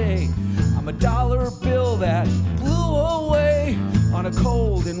Easter Day. I'm a dollar bill that blew away on a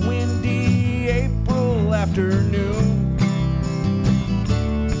cold and windy April afternoon.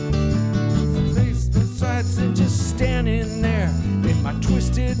 Face the sights and just standing there. In my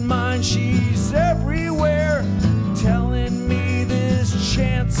twisted mind, she's everywhere, telling me this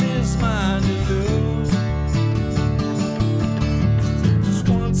chance is mine to lose. Just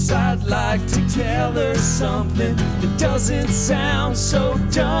once I'd like to tell her something that doesn't sound so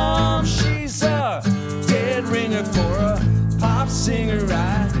dumb. She's a dead ringer for a pop singer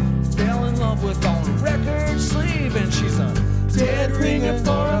I fell in love with on a record sleeve. And she's a dead ringer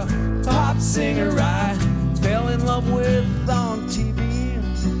for a pop pop singer I fell in love with on TV.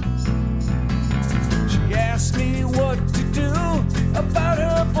 She asked me what to do about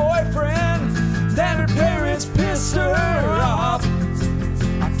her boyfriend, that her parents pissed her off.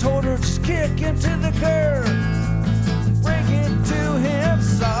 I told her just kick into the curb, break it to him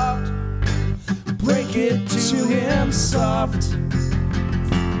soft, break it to him soft.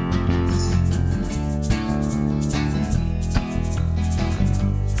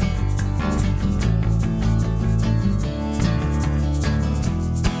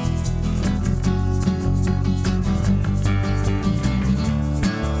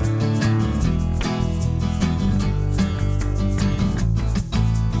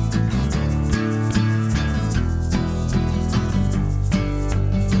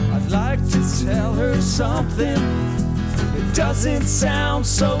 'd like to tell her something that doesn't sound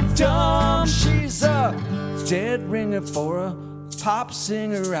so dumb. She's a dead ringer for a pop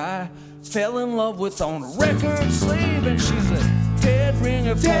singer I fell in love with on a record sleeve, and she's a dead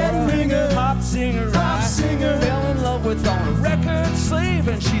ringer for a pop singer I fell in love with on a record sleeve,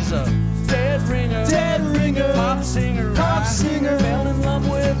 and she's a dead ringer pop singer I fell in love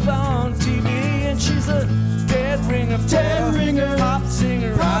with on TV, and she's a dead ringer pop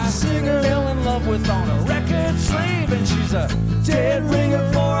singer I fell in love with on a record sleeve, and she's a dead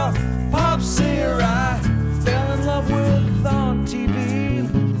ringer for a pop singer I fell in love with on TV.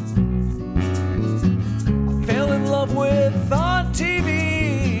 I fell in love with on TV.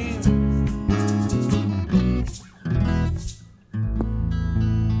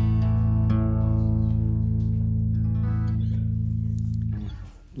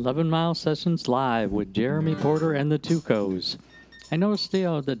 Mile Sessions Live with Jeremy Porter and the Tucos. I noticed,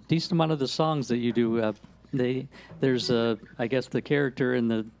 the decent amount of the songs that you do, there's I guess the character in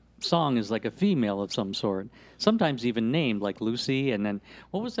the song is like a female of some sort. Sometimes even named, like Lucy. And then,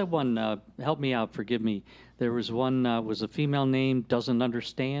 what was that one? Help me out, forgive me. There was one, was a female name, Doesn't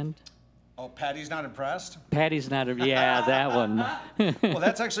Understand. Oh, Patty's Not Impressed? Patty's Not, yeah, that one. Well,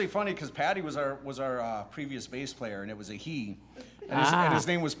 that's actually funny because Patty was our previous bass player, and it was a he. And his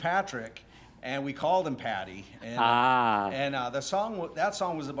name was Patrick, and we called him Patty. And, that song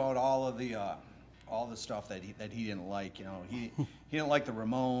was about all the stuff that he didn't like. He didn't like the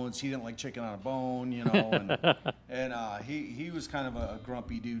Ramones. He didn't like Chicken on a Bone. And he was kind of a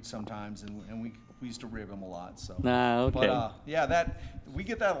grumpy dude sometimes, and we used to rib him a lot. So. Okay. But we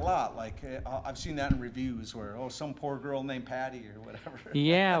get that a lot. Like I've seen that in reviews where some poor girl named Patty or whatever.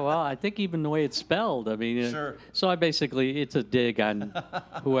 Yeah, well, I think even the way it's spelled. I mean, sure. So it's a dig on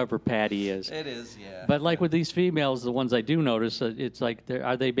whoever Patty is. It is, yeah. But like with these females, the ones I do notice, it's like,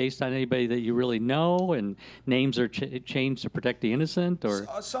 are they based on anybody that you really know, and names are changed to protect the innocent, or?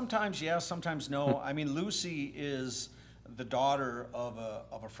 Sometimes yes, sometimes no. I mean, Lucy is the daughter of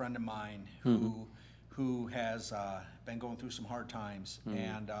a friend of mine who has been going through some hard times,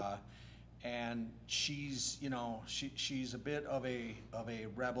 and she's she's a bit of a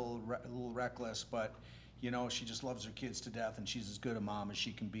rebel, a little reckless, but she just loves her kids to death, and she's as good a mom as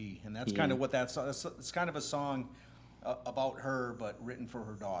she can be, and that's kind of what it's kind of a song about her, but written for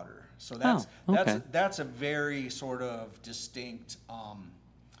her daughter. So that's a very sort of distinct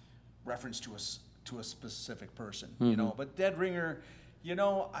reference to a specific person, But Dead Ringer,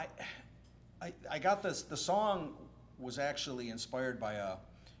 I got this. The song was actually inspired by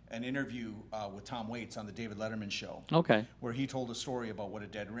an interview with Tom Waits on the David Letterman show. Okay. Where he told a story about what a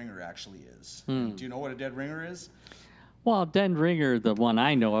dead ringer actually is. Do you know what a dead ringer is? Well, dead ringer, the one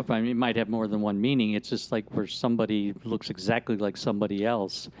I know of, it might have more than one meaning. It's just like where somebody looks exactly like somebody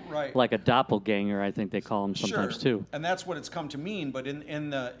else. Right. Like a doppelganger, I think they call them sometimes too. And that's what it's come to mean. But in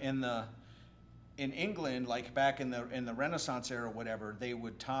England, like back in the Renaissance era, or whatever,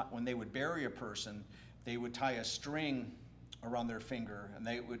 when they would bury a person, they would tie a string around their finger, and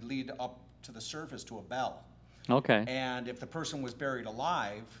they would lead up to the surface to a bell. Okay. And if the person was buried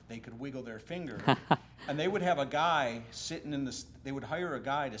alive, they could wiggle their finger, and they would have a guy they would hire a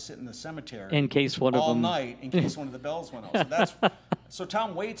guy to sit in the cemetery in case one of them all night in case one of the bells went off. So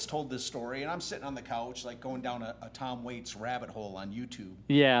Tom Waits told this story, and I'm sitting on the couch, like going down a Tom Waits rabbit hole on YouTube.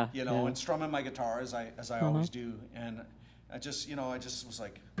 Yeah. And strumming my guitar as I always do, and I just was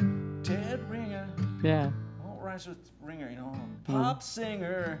like, dead ringer. Yeah. What rhymes with ringer? Pop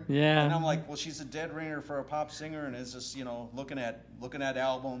singer. Yeah. And I'm like, well, she's a dead ringer for a pop singer, and it's just looking at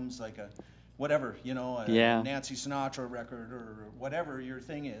albums like a whatever, a Nancy Sinatra record or whatever your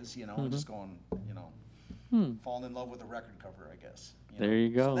thing is, just going, falling in love with a record cover, I guess. There you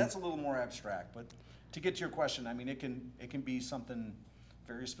go. So that's a little more abstract, but to get to your question, I mean, it can be something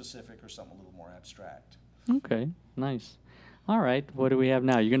very specific or something a little more abstract. Okay, nice. All right, what do we have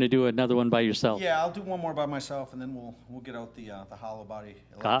now? You're going to do another one by yourself. Yeah, I'll do one more by myself, and then we'll get out the hollow body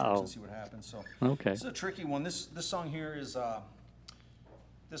electrics Uh-oh. and see what happens. So Okay. this is a tricky one. This song here is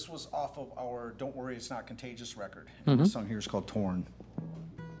this was off of our "Don't Worry It's Not Contagious" record. And this song here is called "Torn."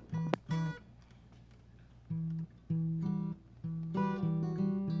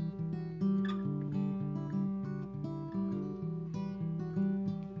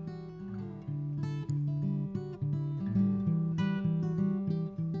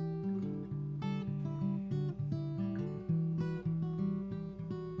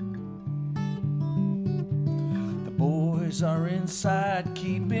 Boys are inside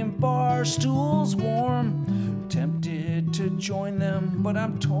keeping bar stools warm. Tempted to join them, but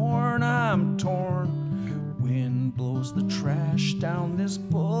I'm torn. Wind blows the trash down this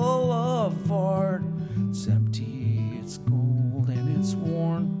boulevard. It's empty, it's cold, and it's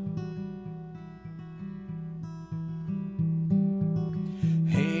worn.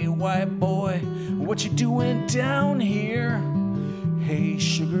 Hey, white boy, what you doing down here? Hey,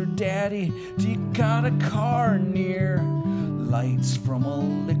 sugar daddy, do you got a car near? Lights from a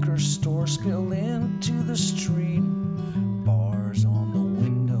liquor store spill into the street. Bars on the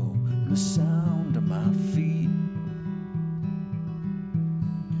window and the sound of my feet.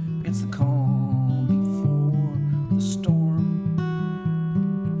 It's the calm before the storm.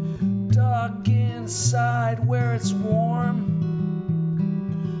 Dark inside where it's warm.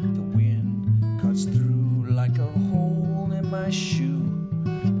 The wind cuts through like a hole in my shoe.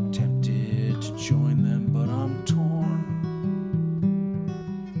 Tempted to join them, but I'm torn.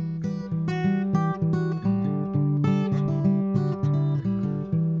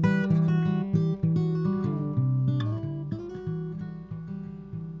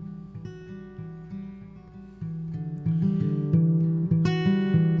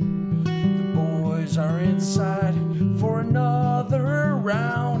 The boys are inside for another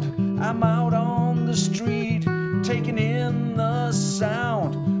round. I'm out on the street, taking in the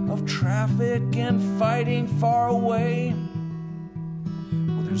sound of traffic and fighting far away.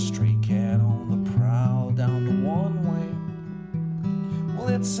 Well, there's a stray cat on the prowl down the one way. Well,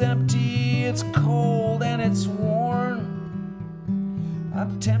 it's empty, it's cold, and it's worn.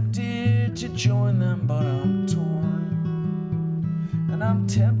 I'm tempted to join them, but I'm torn. And I'm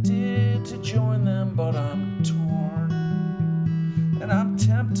tempted to join them, but I'm torn. And I'm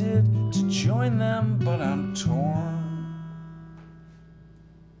tempted to join them, but I'm torn.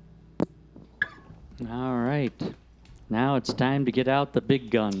 All right. Now it's time to get out the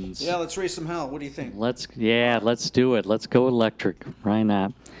big guns. Yeah, let's raise some hell. What do you think? Let's do it. Let's go electric. Why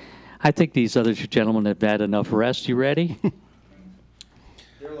not? I think these other two gentlemen have had enough rest. You ready?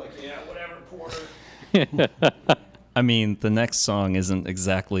 They're like, yeah, whatever, Porter. I mean, the next song isn't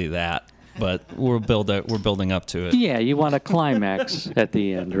exactly that, but we're building up to it. Yeah, you want a climax at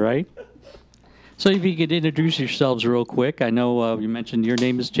the end, right? So if you could introduce yourselves real quick. I know you mentioned your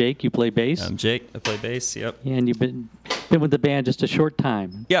name is Jake. You play bass. I'm Jake. I play bass. Yep. And you've been with the band just a short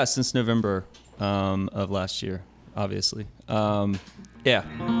time. Yeah, since November of last year, obviously. Yeah.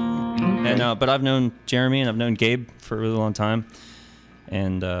 And but I've known Jeremy and I've known Gabe for a really long time,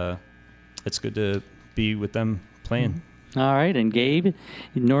 and it's good to be with them playing. All right, and Gabe,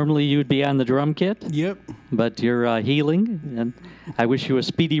 normally you would be on the drum kit. Yep. But you're healing, and I wish you a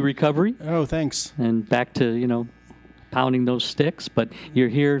speedy recovery. Oh, thanks. And back to, pounding those sticks. But you're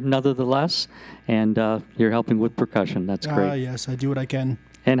here nonetheless, and you're helping with percussion. That's great. Yes, I do what I can.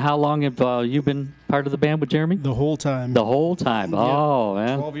 And how long have you been part of the band with Jeremy? The whole time. The whole time. Oh,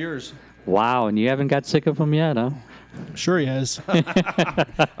 man. 12 years. Wow, and you haven't got sick of him yet, huh? Sure he has.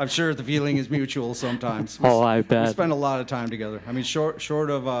 I'm sure the feeling is mutual sometimes. Oh, I bet. We spend a lot of time together. I mean, short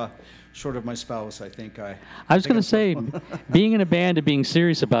of my spouse, I think I was going to say, being in a band and being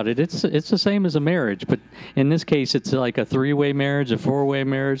serious about it, it's the same as a marriage. But in this case, it's like a 3-way marriage, a 4-way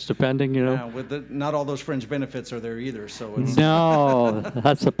marriage, depending, Yeah, not all those fringe benefits are there either. So it's No,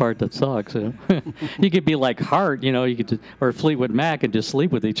 that's the part that sucks. You could be like Hart, you could, or Fleetwood Mac, and just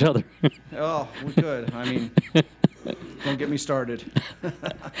sleep with each other. Oh, we could. I mean, don't get me started.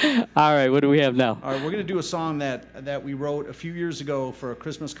 All right, what do we have now? All right, we're going to do a song that we wrote a few years ago for a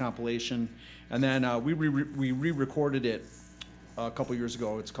Christmas compilation, and then we re-recorded it a couple years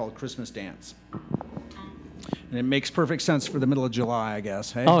ago. It's called Christmas Dance. And it makes perfect sense for the middle of July, I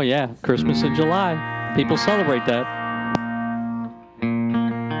guess. Hey? Oh, yeah, Christmas in July. People celebrate that.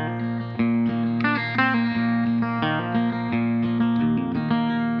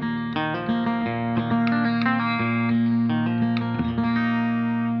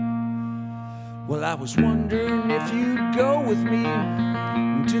 Well, I was wondering if you'd go with me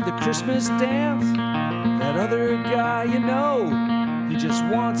to the Christmas dance. That other guy, you know, he just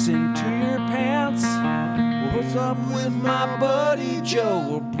wants into your pants. Well, what's up with my buddy Joe?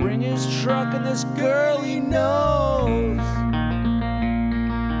 We'll bring his truck and this girl he knows.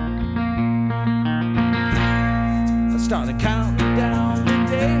 I started counting down the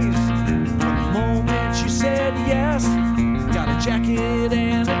days from the moment you said yes. Got a jacket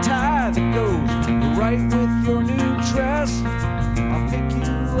and a tie that goes right with your new dress. I'll pick you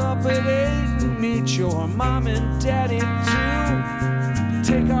up at 8 and meet your mom and daddy too.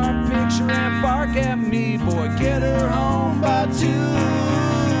 Take our picture and bark at me, boy, get her home by 2.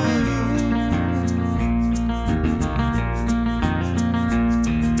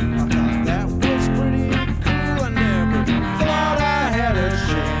 I thought that was pretty cool. I never thought I had a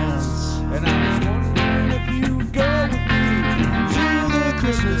chance. And I was wondering if you'd go with me to the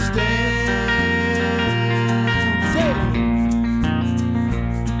Christmas dance.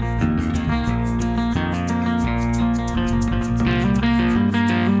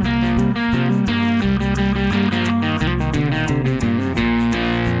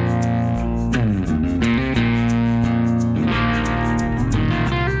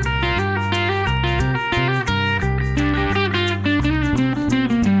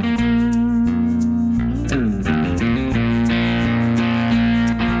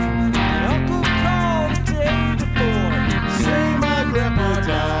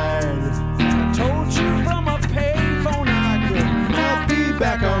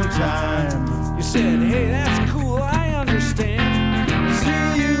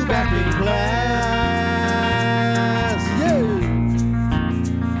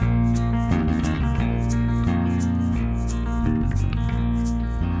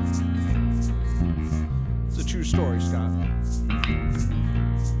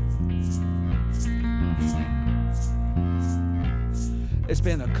 It's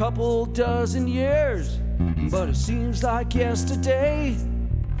been a couple dozen years, but it seems like yesterday.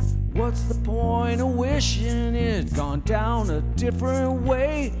 What's the point of wishing it gone down a different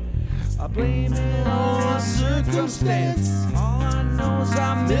way? I blame it on circumstance. All I know is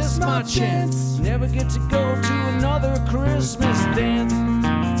I miss my chance. Never get to go to another Christmas dance.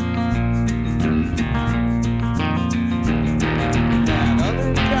 That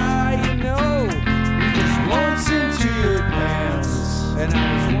other guy, you know, he just wants into your pants. And I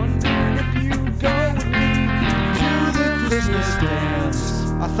was wondering if you'd go with me to the Christmas dance.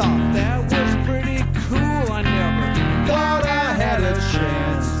 I thought that was pretty cool. I never thought I had a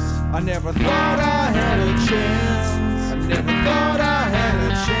chance. I never thought I had a chance. I never thought I had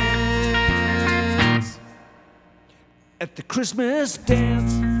a chance. At the Christmas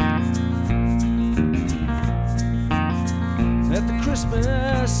dance. At the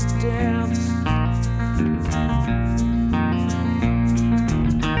Christmas dance.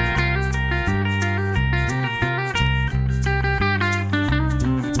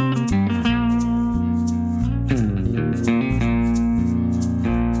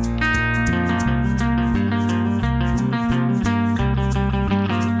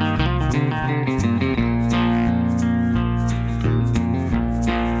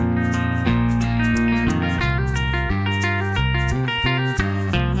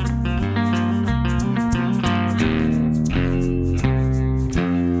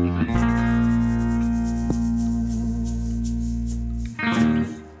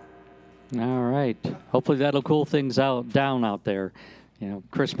 Hopefully that'll cool things down out there. You know,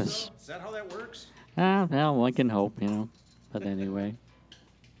 Christmas. Is that how that works? Well, one can hope, you know. But anyway.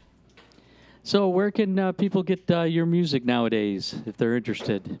 So where can people get your music nowadays if they're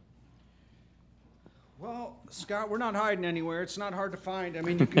interested? Well, Scott, we're not hiding anywhere. It's not hard to find. I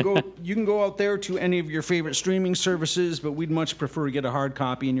mean, you can go out there to any of your favorite streaming services, but we'd much prefer to get a hard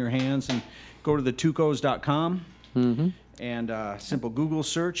copy in your hands and go to the Tucos.com. Mm-hmm. And simple Google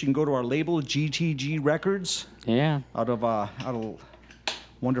search. You can go to our label, GTG Records. Yeah. Out of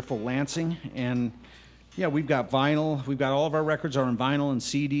wonderful Lansing. And, yeah, we've got vinyl. We've got all of our records are on vinyl and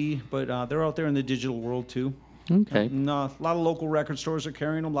CD, but they're out there in the digital world, too. Okay. And, a lot of local record stores are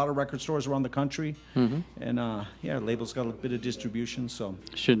carrying them. A lot of record stores around the country. Mm-hmm. And, yeah, label's got a bit of distribution, so.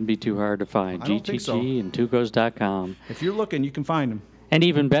 Shouldn't be too hard to find. I don't think so. GTG and Tucos.com. If you're looking, you can find them. And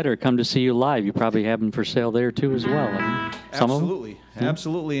even better, come to see you live. You probably have them for sale there, too, as well. I mean, Absolutely.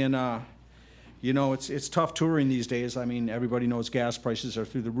 Absolutely. And, you know, it's tough touring these days. I mean, everybody knows gas prices are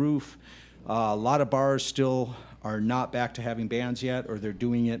through the roof. A lot of bars still are not back to having bands yet, or they're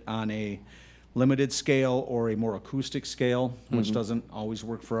doing it on a limited scale or a more acoustic scale, which doesn't always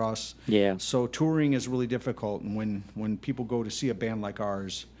work for us. Yeah. So touring is really difficult. And when people go to see a band like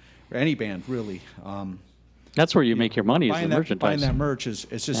ours, or any band really, That's where you make your money, is the buying merchandise. that merch is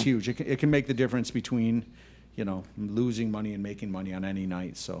just huge. It can make the difference between, losing money and making money on any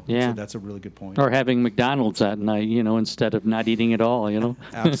night. So, Yeah. so that's a really good point. Or having McDonald's that night, instead of not eating at all,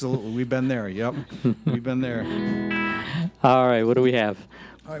 Absolutely. We've been there. Yep. We've been there. All right, what do we have?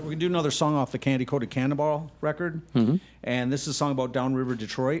 All right, we're going to do another song off the Candy Coated Cannonball record. Mm-hmm. And this is a song about Downriver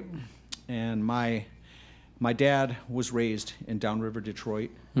Detroit. And my dad was raised in Downriver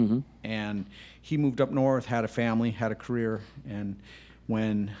Detroit. Mm-hmm. And he moved up north, had a family, had a career. And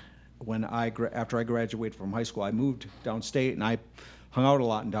after I graduated from high school, I moved downstate, and I hung out a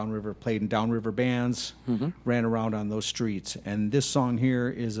lot in Downriver, played in Downriver bands, ran around on those streets. And this song here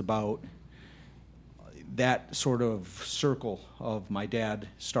is about that sort of circle of my dad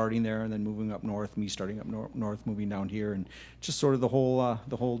starting there and then moving up north, me starting up north, moving down here, and just sort of the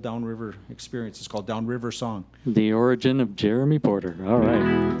whole Downriver experience. It's called Downriver Song. The origin of Jeremy Porter. All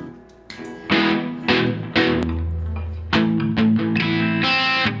right.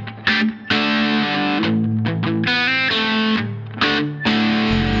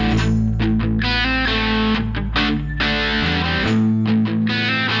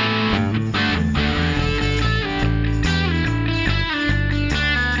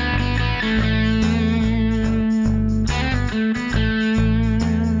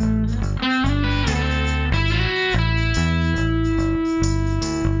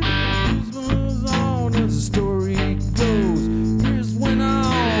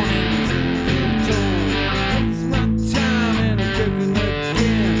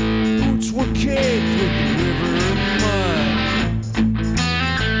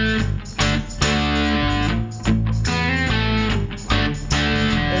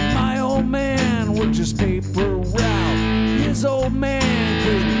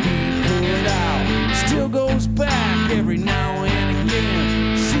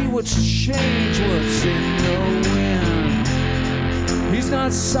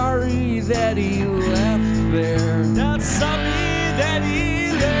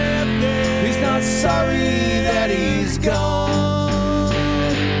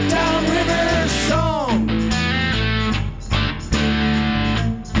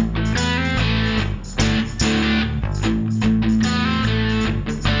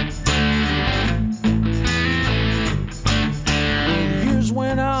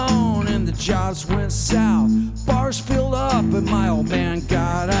 Jobs went south, bars filled up, and my old man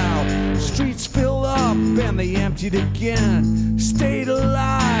got out. Streets filled up, and they emptied again. Stayed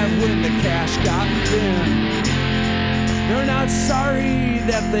alive when the cash got thin. They're not sorry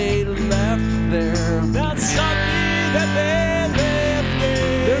that they left there. Not sorry that they left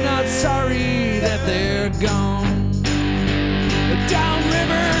there. They're not sorry that they're gone. The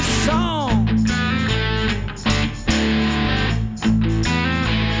Downriver Song.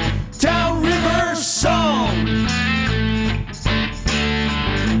 Downriver Song.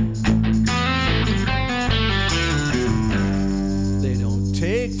 They don't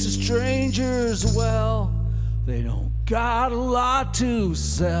take to strangers well. They don't got a lot to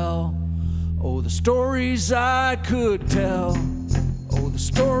sell. Oh, the stories I could tell. Oh, the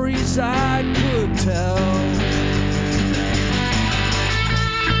stories I could tell.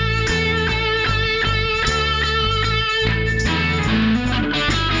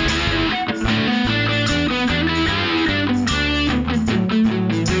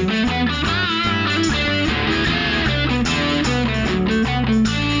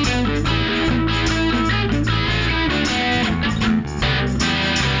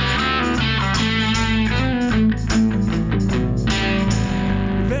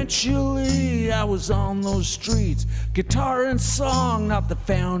 Eventually, I was on those streets, guitar and song, not the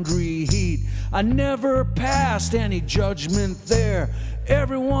foundry heat. I never passed any judgment there.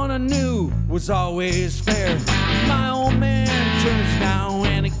 Everyone I knew was always fair. My old man turns now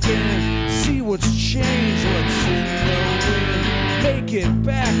and again, see what's changed, what's in the wind. Make it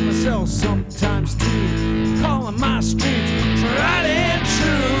back myself sometimes too, calling my streets tried and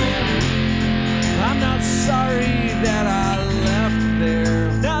true. I'm not sorry that I left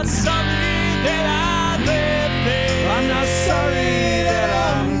there. Not sorry that I left there. I'm not sorry that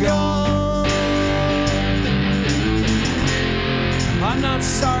I'm gone. I'm not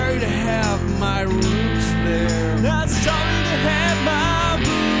sorry to have my roots there. Not sorry to have my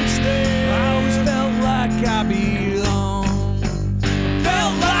roots there. I always felt like I belonged.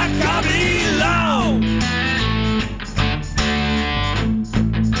 Felt like I belonged.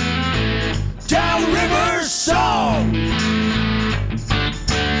 Downriver Song.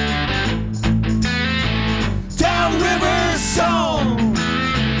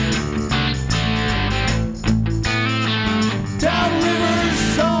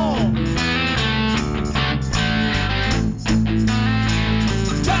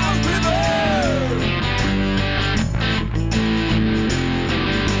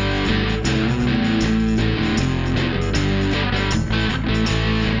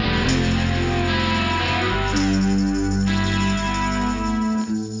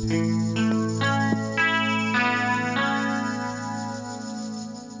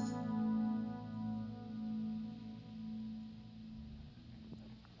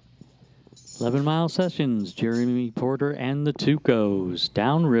 11 Mile Sessions, Jeremy Porter and the Tucos,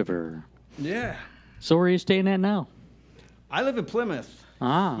 downriver. Yeah. So where are you staying at now? I live in Plymouth.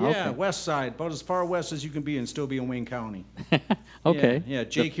 Ah, Yeah, okay. west side, about as far west as you can be and still be in Wayne County. Okay. Yeah,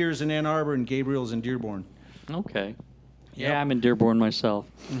 Jake here's in Ann Arbor and Gabriel's in Dearborn. Okay. Yep. Yeah, I'm in Dearborn myself.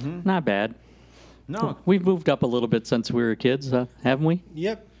 Not bad. No, We've moved up a little bit since we were kids, haven't we?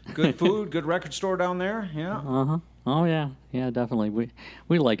 Yep. good food, good record store down there. Yeah. Uh-huh. Oh, yeah. Yeah, definitely.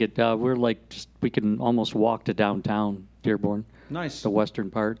 We like it. We're like, we can almost walk to downtown Dearborn, Nice. the western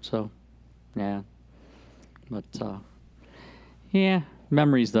part, so, yeah. But, yeah,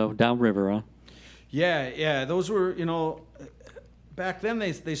 memories, though, downriver, huh? Yeah, those were, back then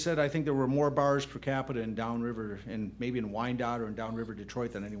they said I think there were more bars per capita in downriver and maybe in Wyandotte or in downriver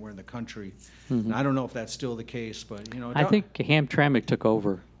Detroit than anywhere in the country. And I don't know if that's still the case, but I think Hamtramck took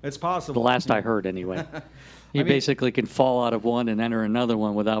over, it's the possible. last I heard, anyway. You basically can fall out of one and enter another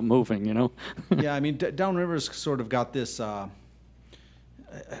one without moving, Yeah, I mean downriver's sort of got this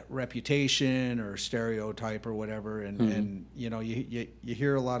reputation or stereotype or whatever, and you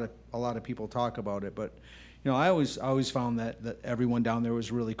hear a lot of people talk about it, but I always found that everyone down there was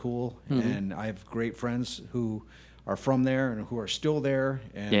really cool, and I have great friends who are from there and who are still there,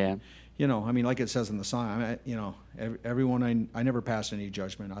 and I mean, like it says in the song, everyone I never passed any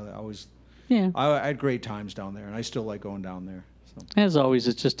judgment. I always I had great times down there, and I still like going down there. So. As always,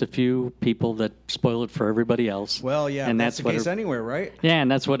 it's just a few people that spoil it for everybody else. Well, yeah, and that's the case anywhere, right? Yeah, and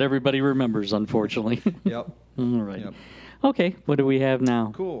that's what everybody remembers, unfortunately. Yep. All right. Yep. Okay, what do we have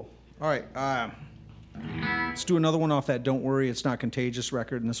now? Cool. All right. Let's do another one off that Don't Worry, It's Not Contagious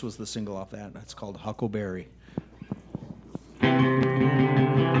record, and this was the single off that. That's called Huckleberry.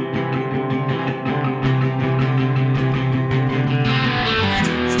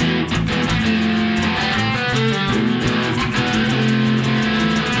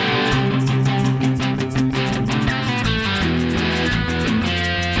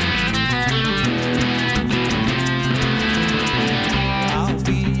 I'll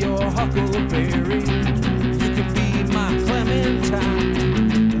be your huckleberry. You can be my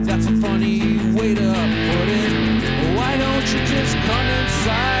clementine. That's a funny way to put it. Why don't you just come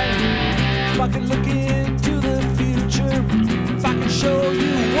inside? If I could look into the future, if I could show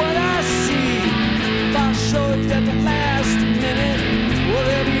you what I see, if I show you at the last minute, will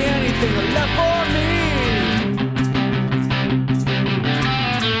there be anything left for me?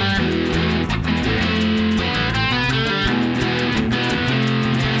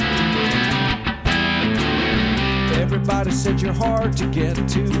 Everybody said you're hard to get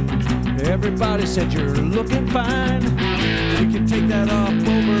to. Everybody said you're looking fine. We can take that up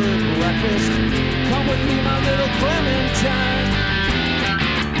over breakfast. Come with me, my little Clementine.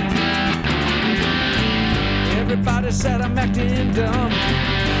 Everybody said I'm acting dumb.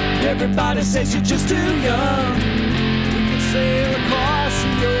 Everybody says you're just too young. We can sail across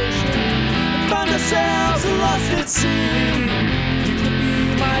the ocean and find ourselves lost at sea. You can be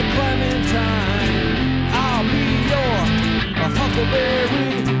my Clementine. I'll be your huckleberry.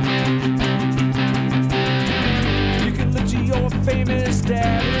 You can look to your famous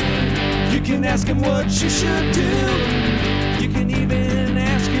daddy. You can ask him what you should do. You can even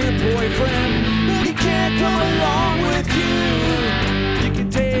ask your boyfriend, but he can't come along with you. You can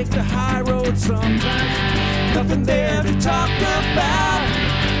take the high road sometimes. Nothing there to talk about.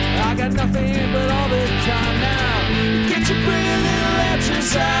 I got nothing but all the time now. Get your pretty little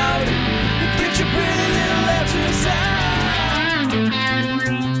answers out. Get your pretty little answers out.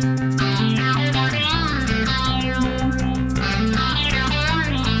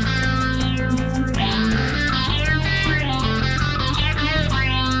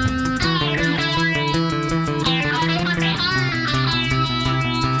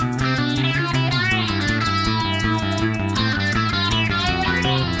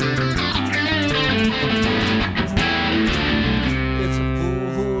 It's a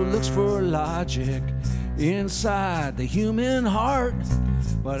fool who looks for logic inside the human heart.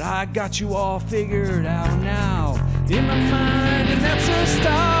 But I got you all figured out now in my mind, and that's a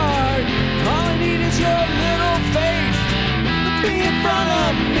start. All I need is your little face to be in front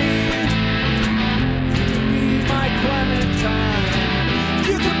of me. You can be my Clementine.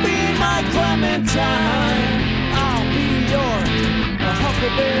 You can be my Clementine. I'll be your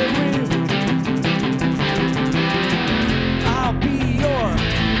huckleberry. I'll be your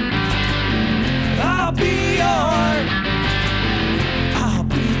huckleberry.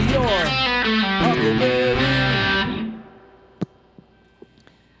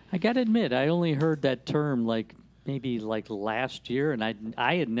 I gotta admit, I only heard that term maybe last year, and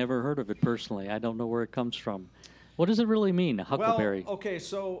I had never heard of it personally. I don't know where it comes from. What does it really mean, a huckleberry? Well, okay,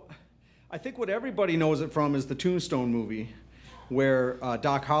 so I think what everybody knows it from is the Tombstone movie, where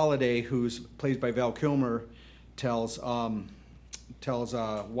Doc Holliday, who's played by Val Kilmer, tells Wyatt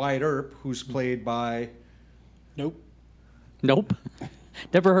Earp, who's played by Nope. Nope.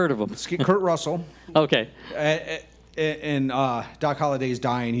 Never heard of him. Kurt Russell. Okay. And Doc Holliday's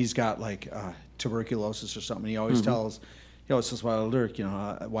dying. He's got like tuberculosis or something. He always says Wild Earp,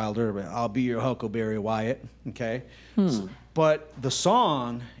 Wild Earp, I'll be your Huckleberry Wyatt. Okay. But the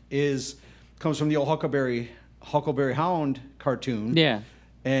song comes from the old Huckleberry Hound cartoon. Yeah.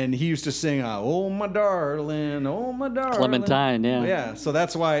 And he used to sing, "Oh my darling, oh my darling." Clementine, yeah. Yeah. So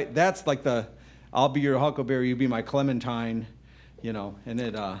that's why that's like I'll be your Huckleberry, you be my Clementine, and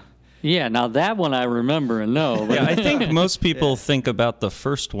it. Yeah, now that one I remember and know. But Yeah, I think most people think about the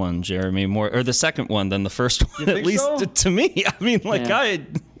first one, Jeremy, more, or the second one than the first one. think At least so? to me. I mean, like Yeah.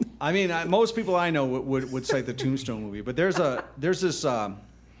 Most people I know would cite the Tombstone movie, but there's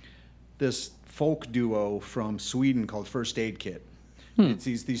this folk duo from Sweden called First Aid Kit. It's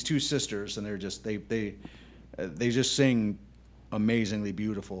these two sisters, and they're just they just sing amazingly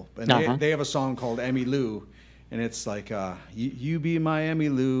beautiful. And they have a song called Emmy Lou, and it's like you be my Emmy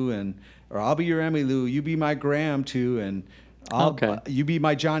Lou, or I'll be your Emmy Lou, you be my Graham too, and you be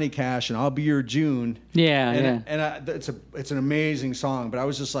my Johnny Cash, and I'll be your June. Yeah, and it's an amazing song. But I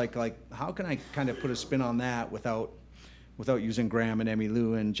was just like how can I kind of put a spin on that without using Graham and Emmy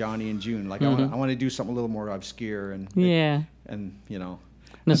Lou and Johnny and June? Like I want to do something a little more obscure and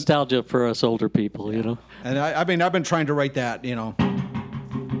nostalgia for us older people, And I've been trying to write that,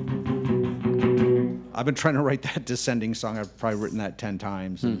 I've been trying to write that Descending song. I've probably written that 10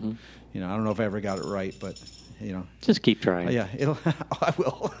 times. And, I don't know if I ever got it right, but, Just keep trying. Yeah, I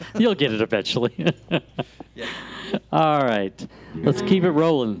will. You'll get it eventually. Yeah. All right. Let's keep it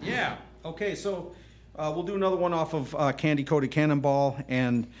rolling. Yeah. Okay, so we'll do another one off of Candy Coated Cannonball,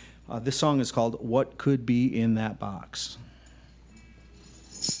 and this song is called What Could Be in That Box.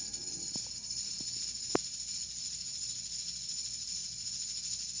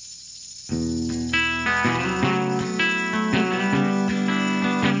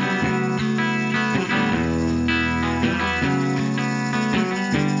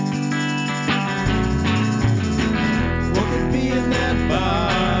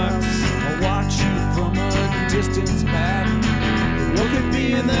 Distance back. What could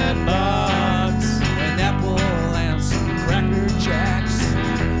be in that box? An apple and some Cracker Jacks.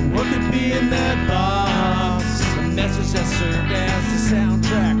 What could be in that box? A message that served as the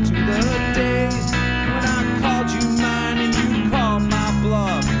soundtrack to the day when I called you mine and you called my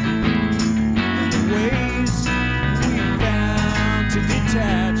bluff. And the ways we found to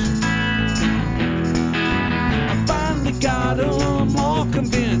detach. I finally got them all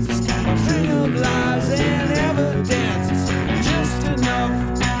convinced. A string of lies and evidence, just enough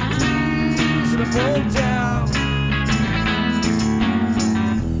reasonable doubt.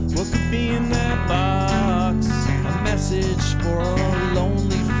 What could be in that box? A message for a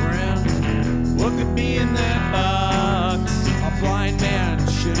lonely friend. What could be in that box? A blind man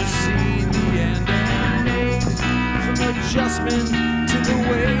should have seen the end and made some adjustment to the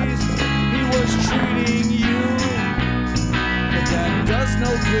ways he was treating you. But that does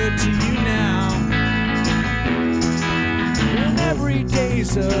no good to you now. And every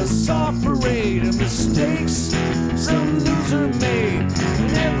day's a soft parade of mistakes some loser made.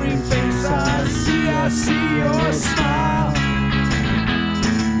 In every face I see your smile.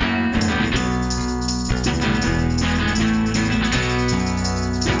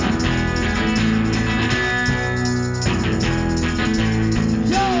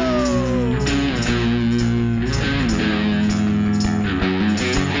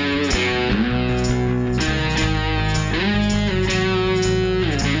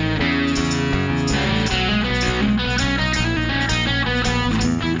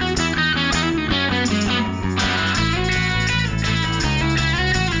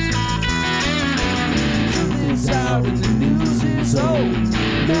 Out and the news is old.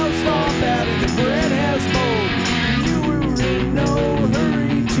 Mel's all bad and the bread has mold. You were in no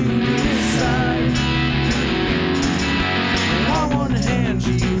hurry to decide. And on one hand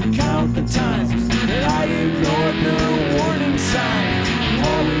you count the times that I ignored the warning signs. You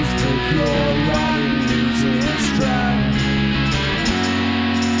always took your rotten news in stride.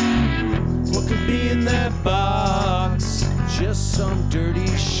 What could be in that box? Just some dirty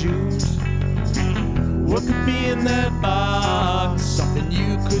shoes. What could be in that box? Something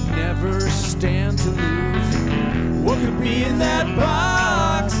you could never stand to lose. What could be in that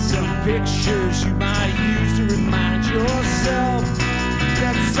box? Some pictures you might use to remind yourself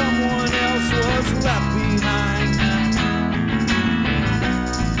that someone else was left behind.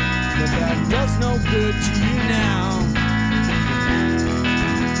 But that it to you now.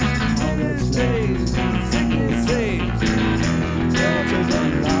 All those days, single days, well,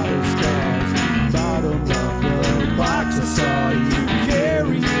 take a lot of scars. Bottom of the box I saw you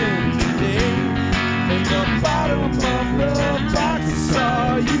carrying today. In the bottom of the box I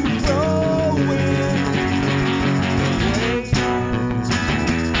saw you throwing away.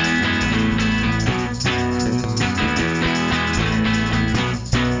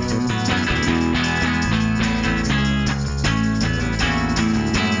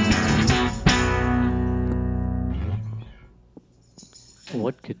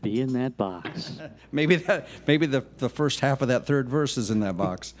 What could be in that box? Maybe the first half of that third verse is in that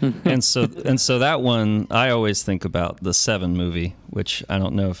box. and so that one, I always think about the Seven movie, which I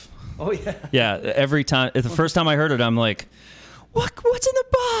don't know if. Oh yeah. Yeah, every time, the first time I heard it, I'm like, what's in the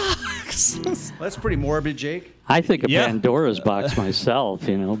box? That's pretty morbid, Jake. I think of Yeah. Pandora's box myself, but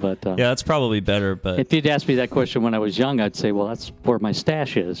Yeah, that's probably better, but if you'd asked me that question when I was young, I'd say, well, that's where my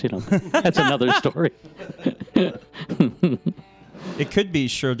stash is. That's another story. it could be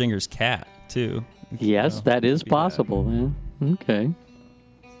Schrodinger's cat too. Yes, that is possible. Yeah. Okay.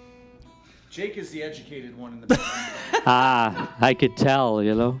 Jake is the educated one in the band. I could tell,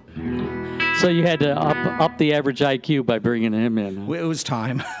 So you had to up the average IQ by bringing him in. Huh? It was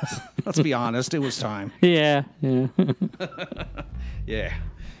time. Let's be honest. It was time. Yeah. Yeah.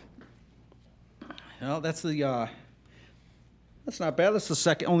 Well, that's the. That's not bad. That's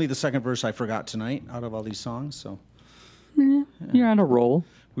only the second verse I forgot tonight out of all these songs. So You're on a roll.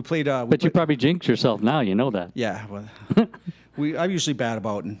 we played. But you probably jinxed yourself now. You know that. Yeah. Well, I'm usually bad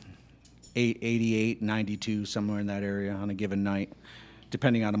about 88, 92, somewhere in that area on a given night,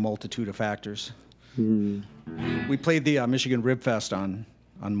 depending on a multitude of factors. We played the Michigan Rib Fest on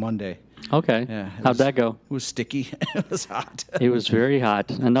Monday. Okay. Yeah, How'd that go? It was sticky. It was hot. It was very hot.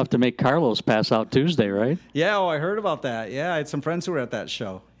 Enough to make Carlos pass out Tuesday, right? Yeah, I heard about that. Yeah, I had some friends who were at that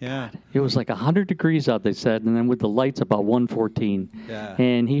show. Yeah. It was like 100 degrees out, they said, and then with the lights about 114. Yeah.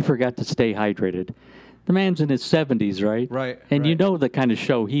 And he forgot to stay hydrated. The man's in his 70s, right? Right, And you right. know the kind of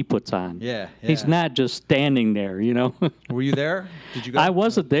show he puts on. Yeah, He's yeah. not just standing there, Were you there? Did you go? I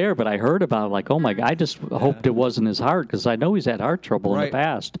wasn't there, but I heard about it. Like, oh my God, I just hoped it wasn't his heart because I know he's had heart trouble in Right. the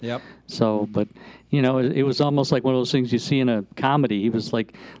past. Yep. So, but, it was almost like one of those things you see in a comedy. He was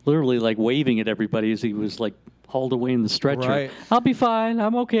like literally like waving at everybody as he was like hauled away in the stretcher. Right. I'll be fine.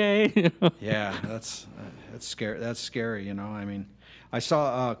 I'm okay. Yeah, that's scary. That's scary. I mean, I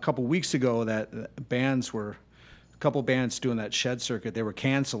saw a couple weeks ago that a couple bands doing that shed circuit. They were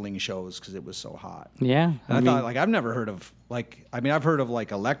canceling shows because it was so hot. Yeah. And I thought, I've never heard of I've heard of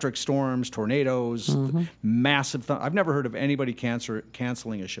electric storms, tornadoes, Mm-hmm. massive. I've never heard of anybody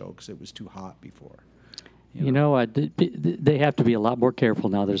canceling a show because it was too hot before. They have to be a lot more careful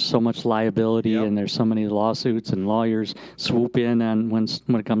now. There's so much liability, Yep. and there's so many lawsuits, and lawyers swoop in on when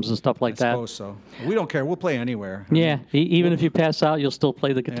it comes to stuff like I that. suppose so. We don't care. We'll play anywhere. Yeah, even if you pass out, you'll still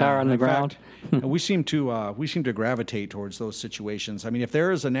play the guitar on the in ground. fact, we seem to gravitate towards those situations. I mean, if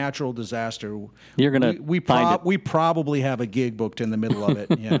there is a natural disaster, You're gonna find it. we probably have a gig booked in the middle of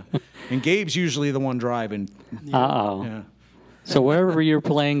it. Yeah, and Gabe's usually the one driving. Uh-oh. Yeah. So wherever you're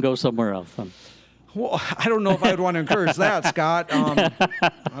playing, go somewhere else. Well, I don't know if I'd want to encourage that, Scott.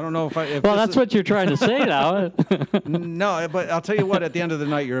 I don't know if I. Well, that's what you're trying to say now. No, but I'll tell you what. At the end of the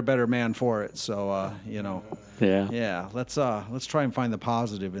night, you're a better man for it. So, Yeah. Yeah. Let's try and find the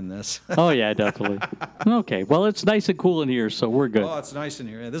positive in this. Oh, yeah, definitely. Okay. Well, it's nice and cool in here, so we're good. Oh, it's nice in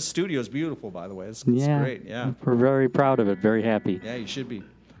here. Yeah, this studio is beautiful, by the way. It's Yeah. great. Yeah. We're very proud of it. Very happy. Yeah, you should be.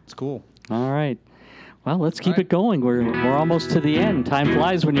 It's cool. All right. Well, let's keep All right. it going. We're almost to the end. Time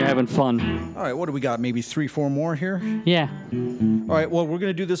flies when you're having fun. All right, what do we got? Maybe 3-4 more here. Yeah. All right, well, we're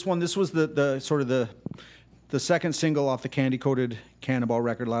gonna do this one. This was the sort of the second single off the Candy Coated Cannonball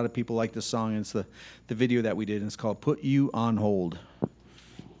record. A lot of people like this song. And it's the video that we did, and it's called "Put You on Hold."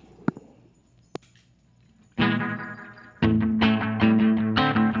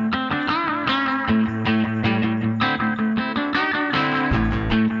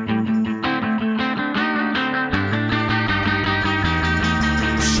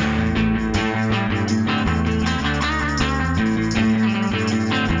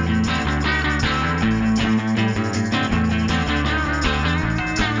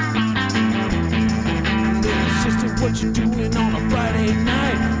 Sister, what you doing on a Friday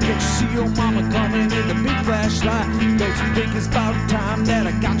night? Can't you see your mama coming in the big flashlight? Don't you think it's about time that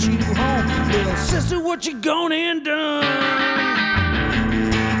I got you home? Little sister, what you gone and done?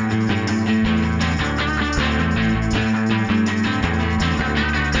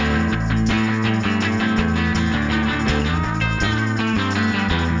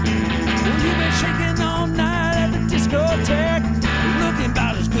 Well, you been shaking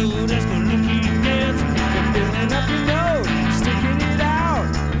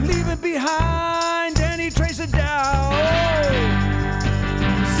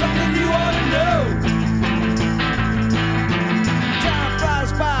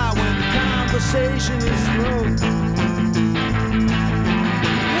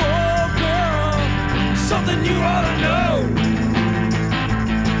something you ought to know.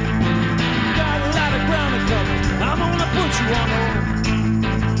 Got a lot of ground to cover. I'm gonna put you on hold.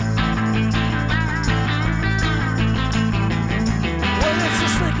 Well, it's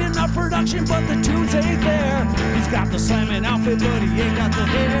just thinking of production, but the tunes ain't there. He's got the slamming outfit, but he ain't got the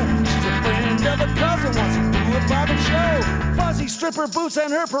hair. She's a friend of a cousin, wants to do a private show. Fuzzy stripper boots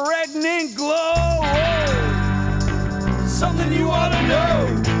and her pregnant glow. Whoa. Something you ought to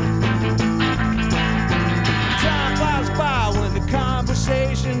know. Time flies by when the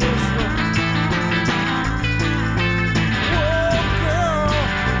conversation is slow. Whoa, girl,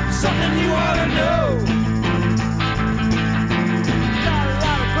 something you ought to know. Got a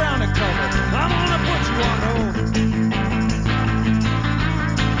lot of ground to cover. I'm gonna put you on hold.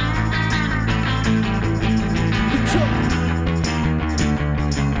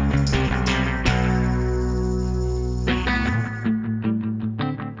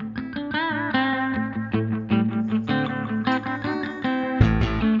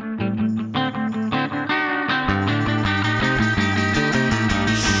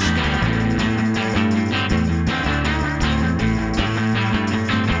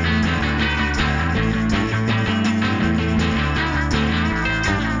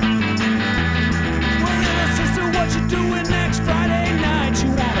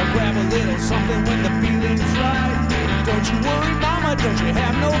 Something when the feeling's right. Don't you worry, mama, don't you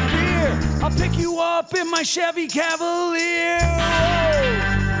have no fear. I'll pick you up in my Chevy Cavalier. Oh,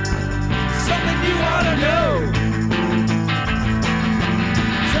 something you ought to know.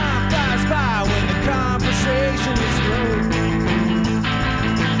 Time flies by when the conversation is slow.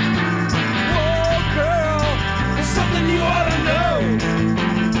 Whoa, girl, something you ought to know.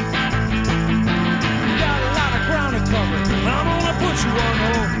 You got a lot of ground to cover. I'm gonna put you on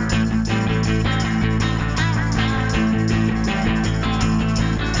hold.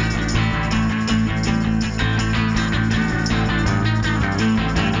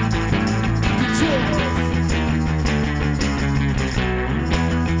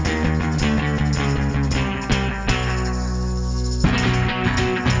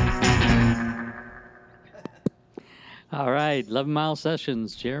 All right, 11 Mile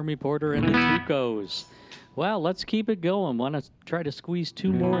Sessions, Jeremy Porter and the Tucos. Well, let's keep it going. Want to try to squeeze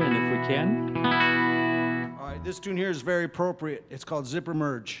two more in if we can? All right, this tune here is very appropriate. It's called Zipper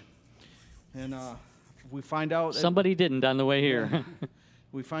Merge. And we find out... Somebody didn't on the way here.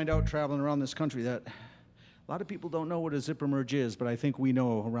 We find out traveling around this country that a lot of people don't know what a zipper merge is, but I think we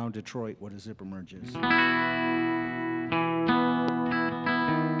know around Detroit what a zipper merge is.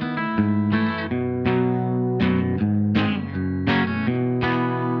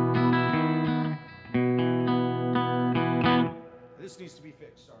 This needs to be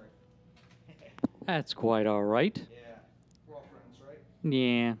fixed, sorry. That's quite all right. Yeah, we're all friends, right?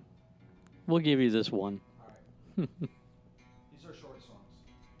 Yeah. We'll give you this one. All right. These are short songs.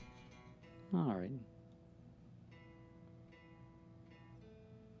 All right.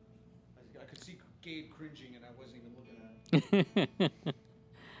 I could see Gabe cringing, and I wasn't even looking at him.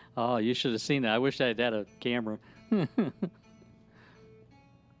 Oh, you should have seen that. I wish I had had a camera.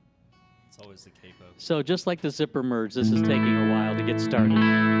 It's always the capo. So just like the zipper merge, this is taking a while to get started.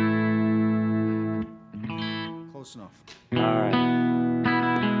 Close enough. All right.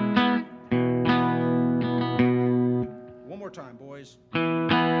 One more time, boys. I'm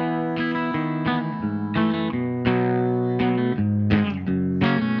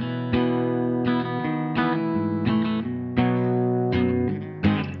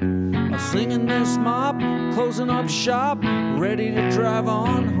slinging this mop, closing up shop, ready to drive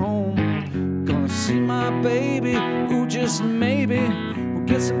on home. Gonna see my baby, who just maybe will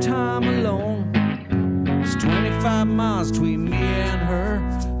get some time alone. It's 25 miles between me and her.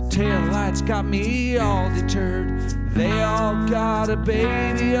 Tail lights got me all deterred. They all got a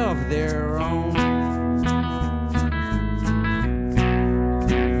baby of their own.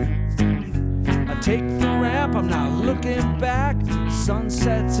 I take the ramp, I'm not looking back.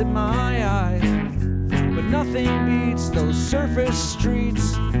 Sunsets in my eyes, but nothing beats those surface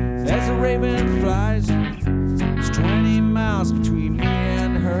streets as the raven flies. It's 20 miles between me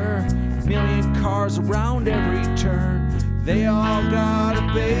and her. Million cars around every turn. They all got a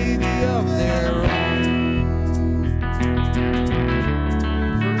baby of their own.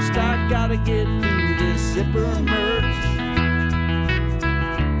 First I gotta get through this zipper merge.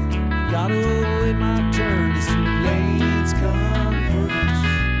 Gotta wait my turn as two lanes converge.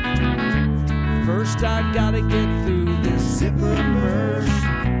 First I gotta get through this zipper merge.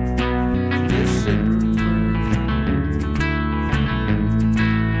 This zipper merge.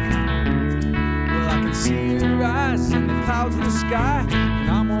 Well, I can see her eyes in the clouds of the sky, and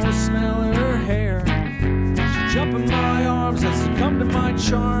I almost smell her hair. my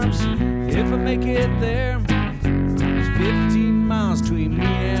charms if I make it there. There's 15 miles between me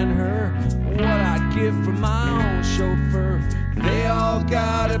and her. What I'd give for my own chauffeur. They all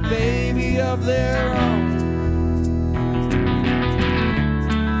got a baby of their own.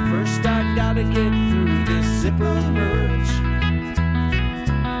 First I gotta get through this zipper merge.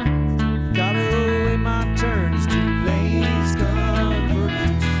 Gotta wait my turn as two lanes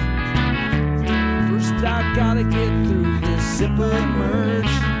converge. First I gotta get through this zipper merge.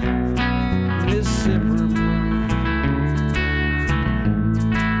 This zipper merge.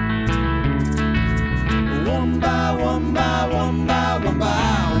 One by one by one by one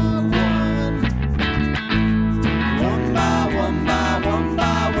by one. One by one by one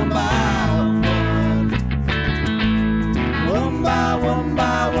by one by one. One by one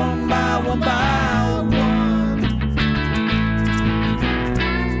by one by one by one.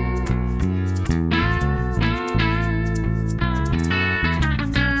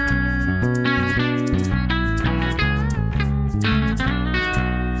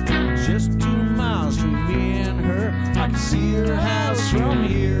 Just 2 miles from me and her. I can see her house from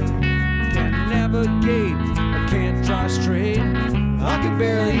here. Can't navigate, I can't drive straight. I can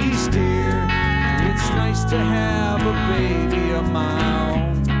barely steer. It's nice to have a baby of my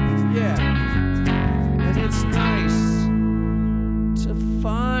own. Yeah, and it's nice to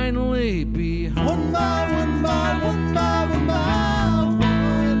finally be home. One by one by one by one by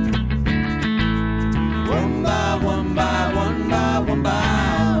one. One by one by one by one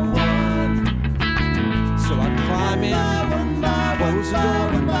by one. So I climb in, close the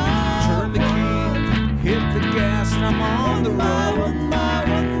door, turn the key, hit the gas, and I'm on the road.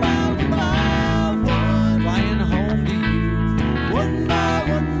 Flying home to you. One by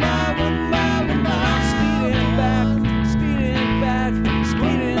one by one by one by. I'm speeding back, speeding back,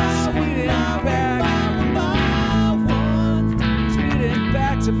 speeding back. Speeding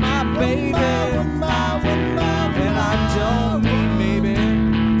back to my baby. And I don't mean maybe.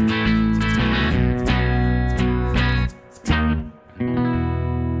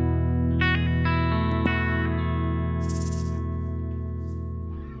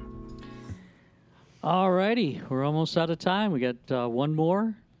 Alrighty, we're almost out of time. We got one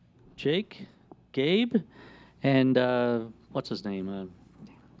more. Jake, Gabe, and what's his name?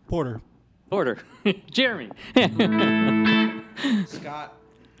 Porter. Porter. Jeremy. Scott.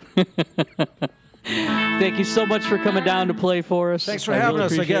 Thank you so much for coming down to play for us. Thanks for I having really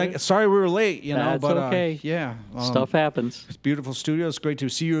us appreciate again. it. Sorry we were late, That's but okay. yeah. Stuff happens. It's a beautiful studio. It's great to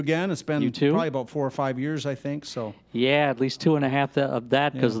see you again. It's been You too. probably about 4 or 5 years, I think. So Yeah, at least 2.5 of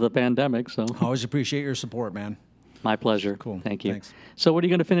that because Yeah. of the pandemic. So always appreciate your support, man. my pleasure. Cool. Thank you. Thanks. So what are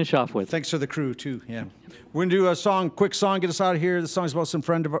you going to finish off with? Thanks for the crew too. Yeah, we're gonna do a quick song, get us out of here. The song's about some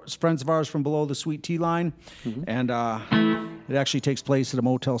friends of ours from below the Sweet Tea Line, and it actually takes place at a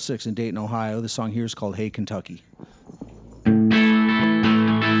Motel 6 in Dayton, Ohio. The song here is called "Hey Kentucky."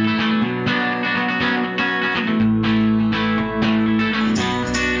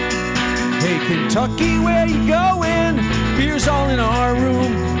 Hey Kentucky, where you going? Beer's all in our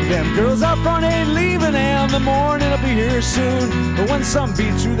room. Them girls out front ain't leaving, and the morning'll be here soon. But when sun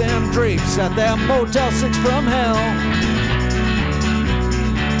beats through them drapes at that Motel 6 from hell,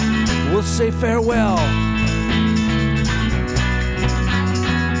 we'll say farewell.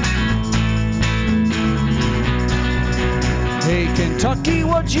 Hey Kentucky,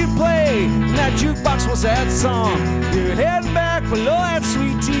 what'd you play? And that jukebox was that song. You're heading back below that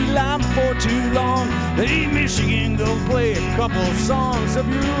sweet tea line before too long. Hey Michigan, go play a couple songs of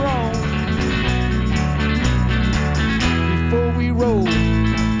your own before we roll.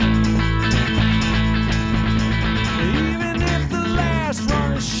 Even if the last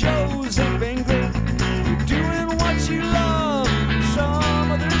run of shows have been great, you're doing what you love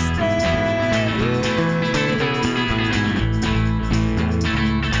some other day.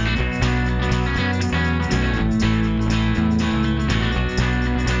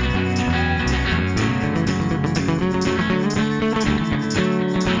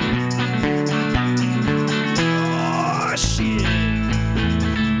 Oh, shit.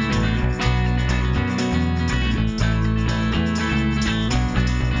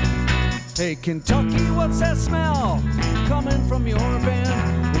 Hey Kentucky, what's that smell coming from your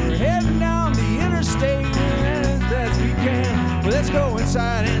van? We're heading down the interstate as we can. Well, let's go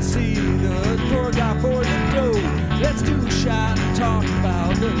inside and see the door guy for the dough. Let's do a shot and talk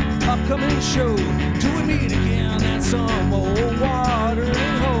about the upcoming show. Till we meet again at some old watering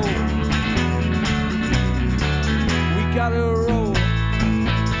hole. We gotta roll.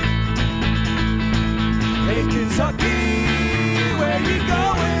 Hey Kentucky, where you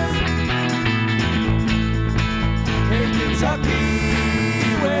going? Hey Kentucky,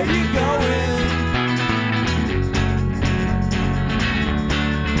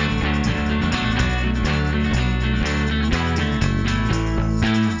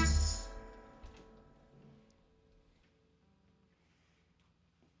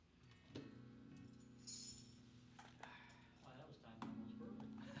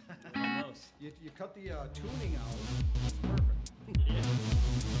 You cut the tuning out.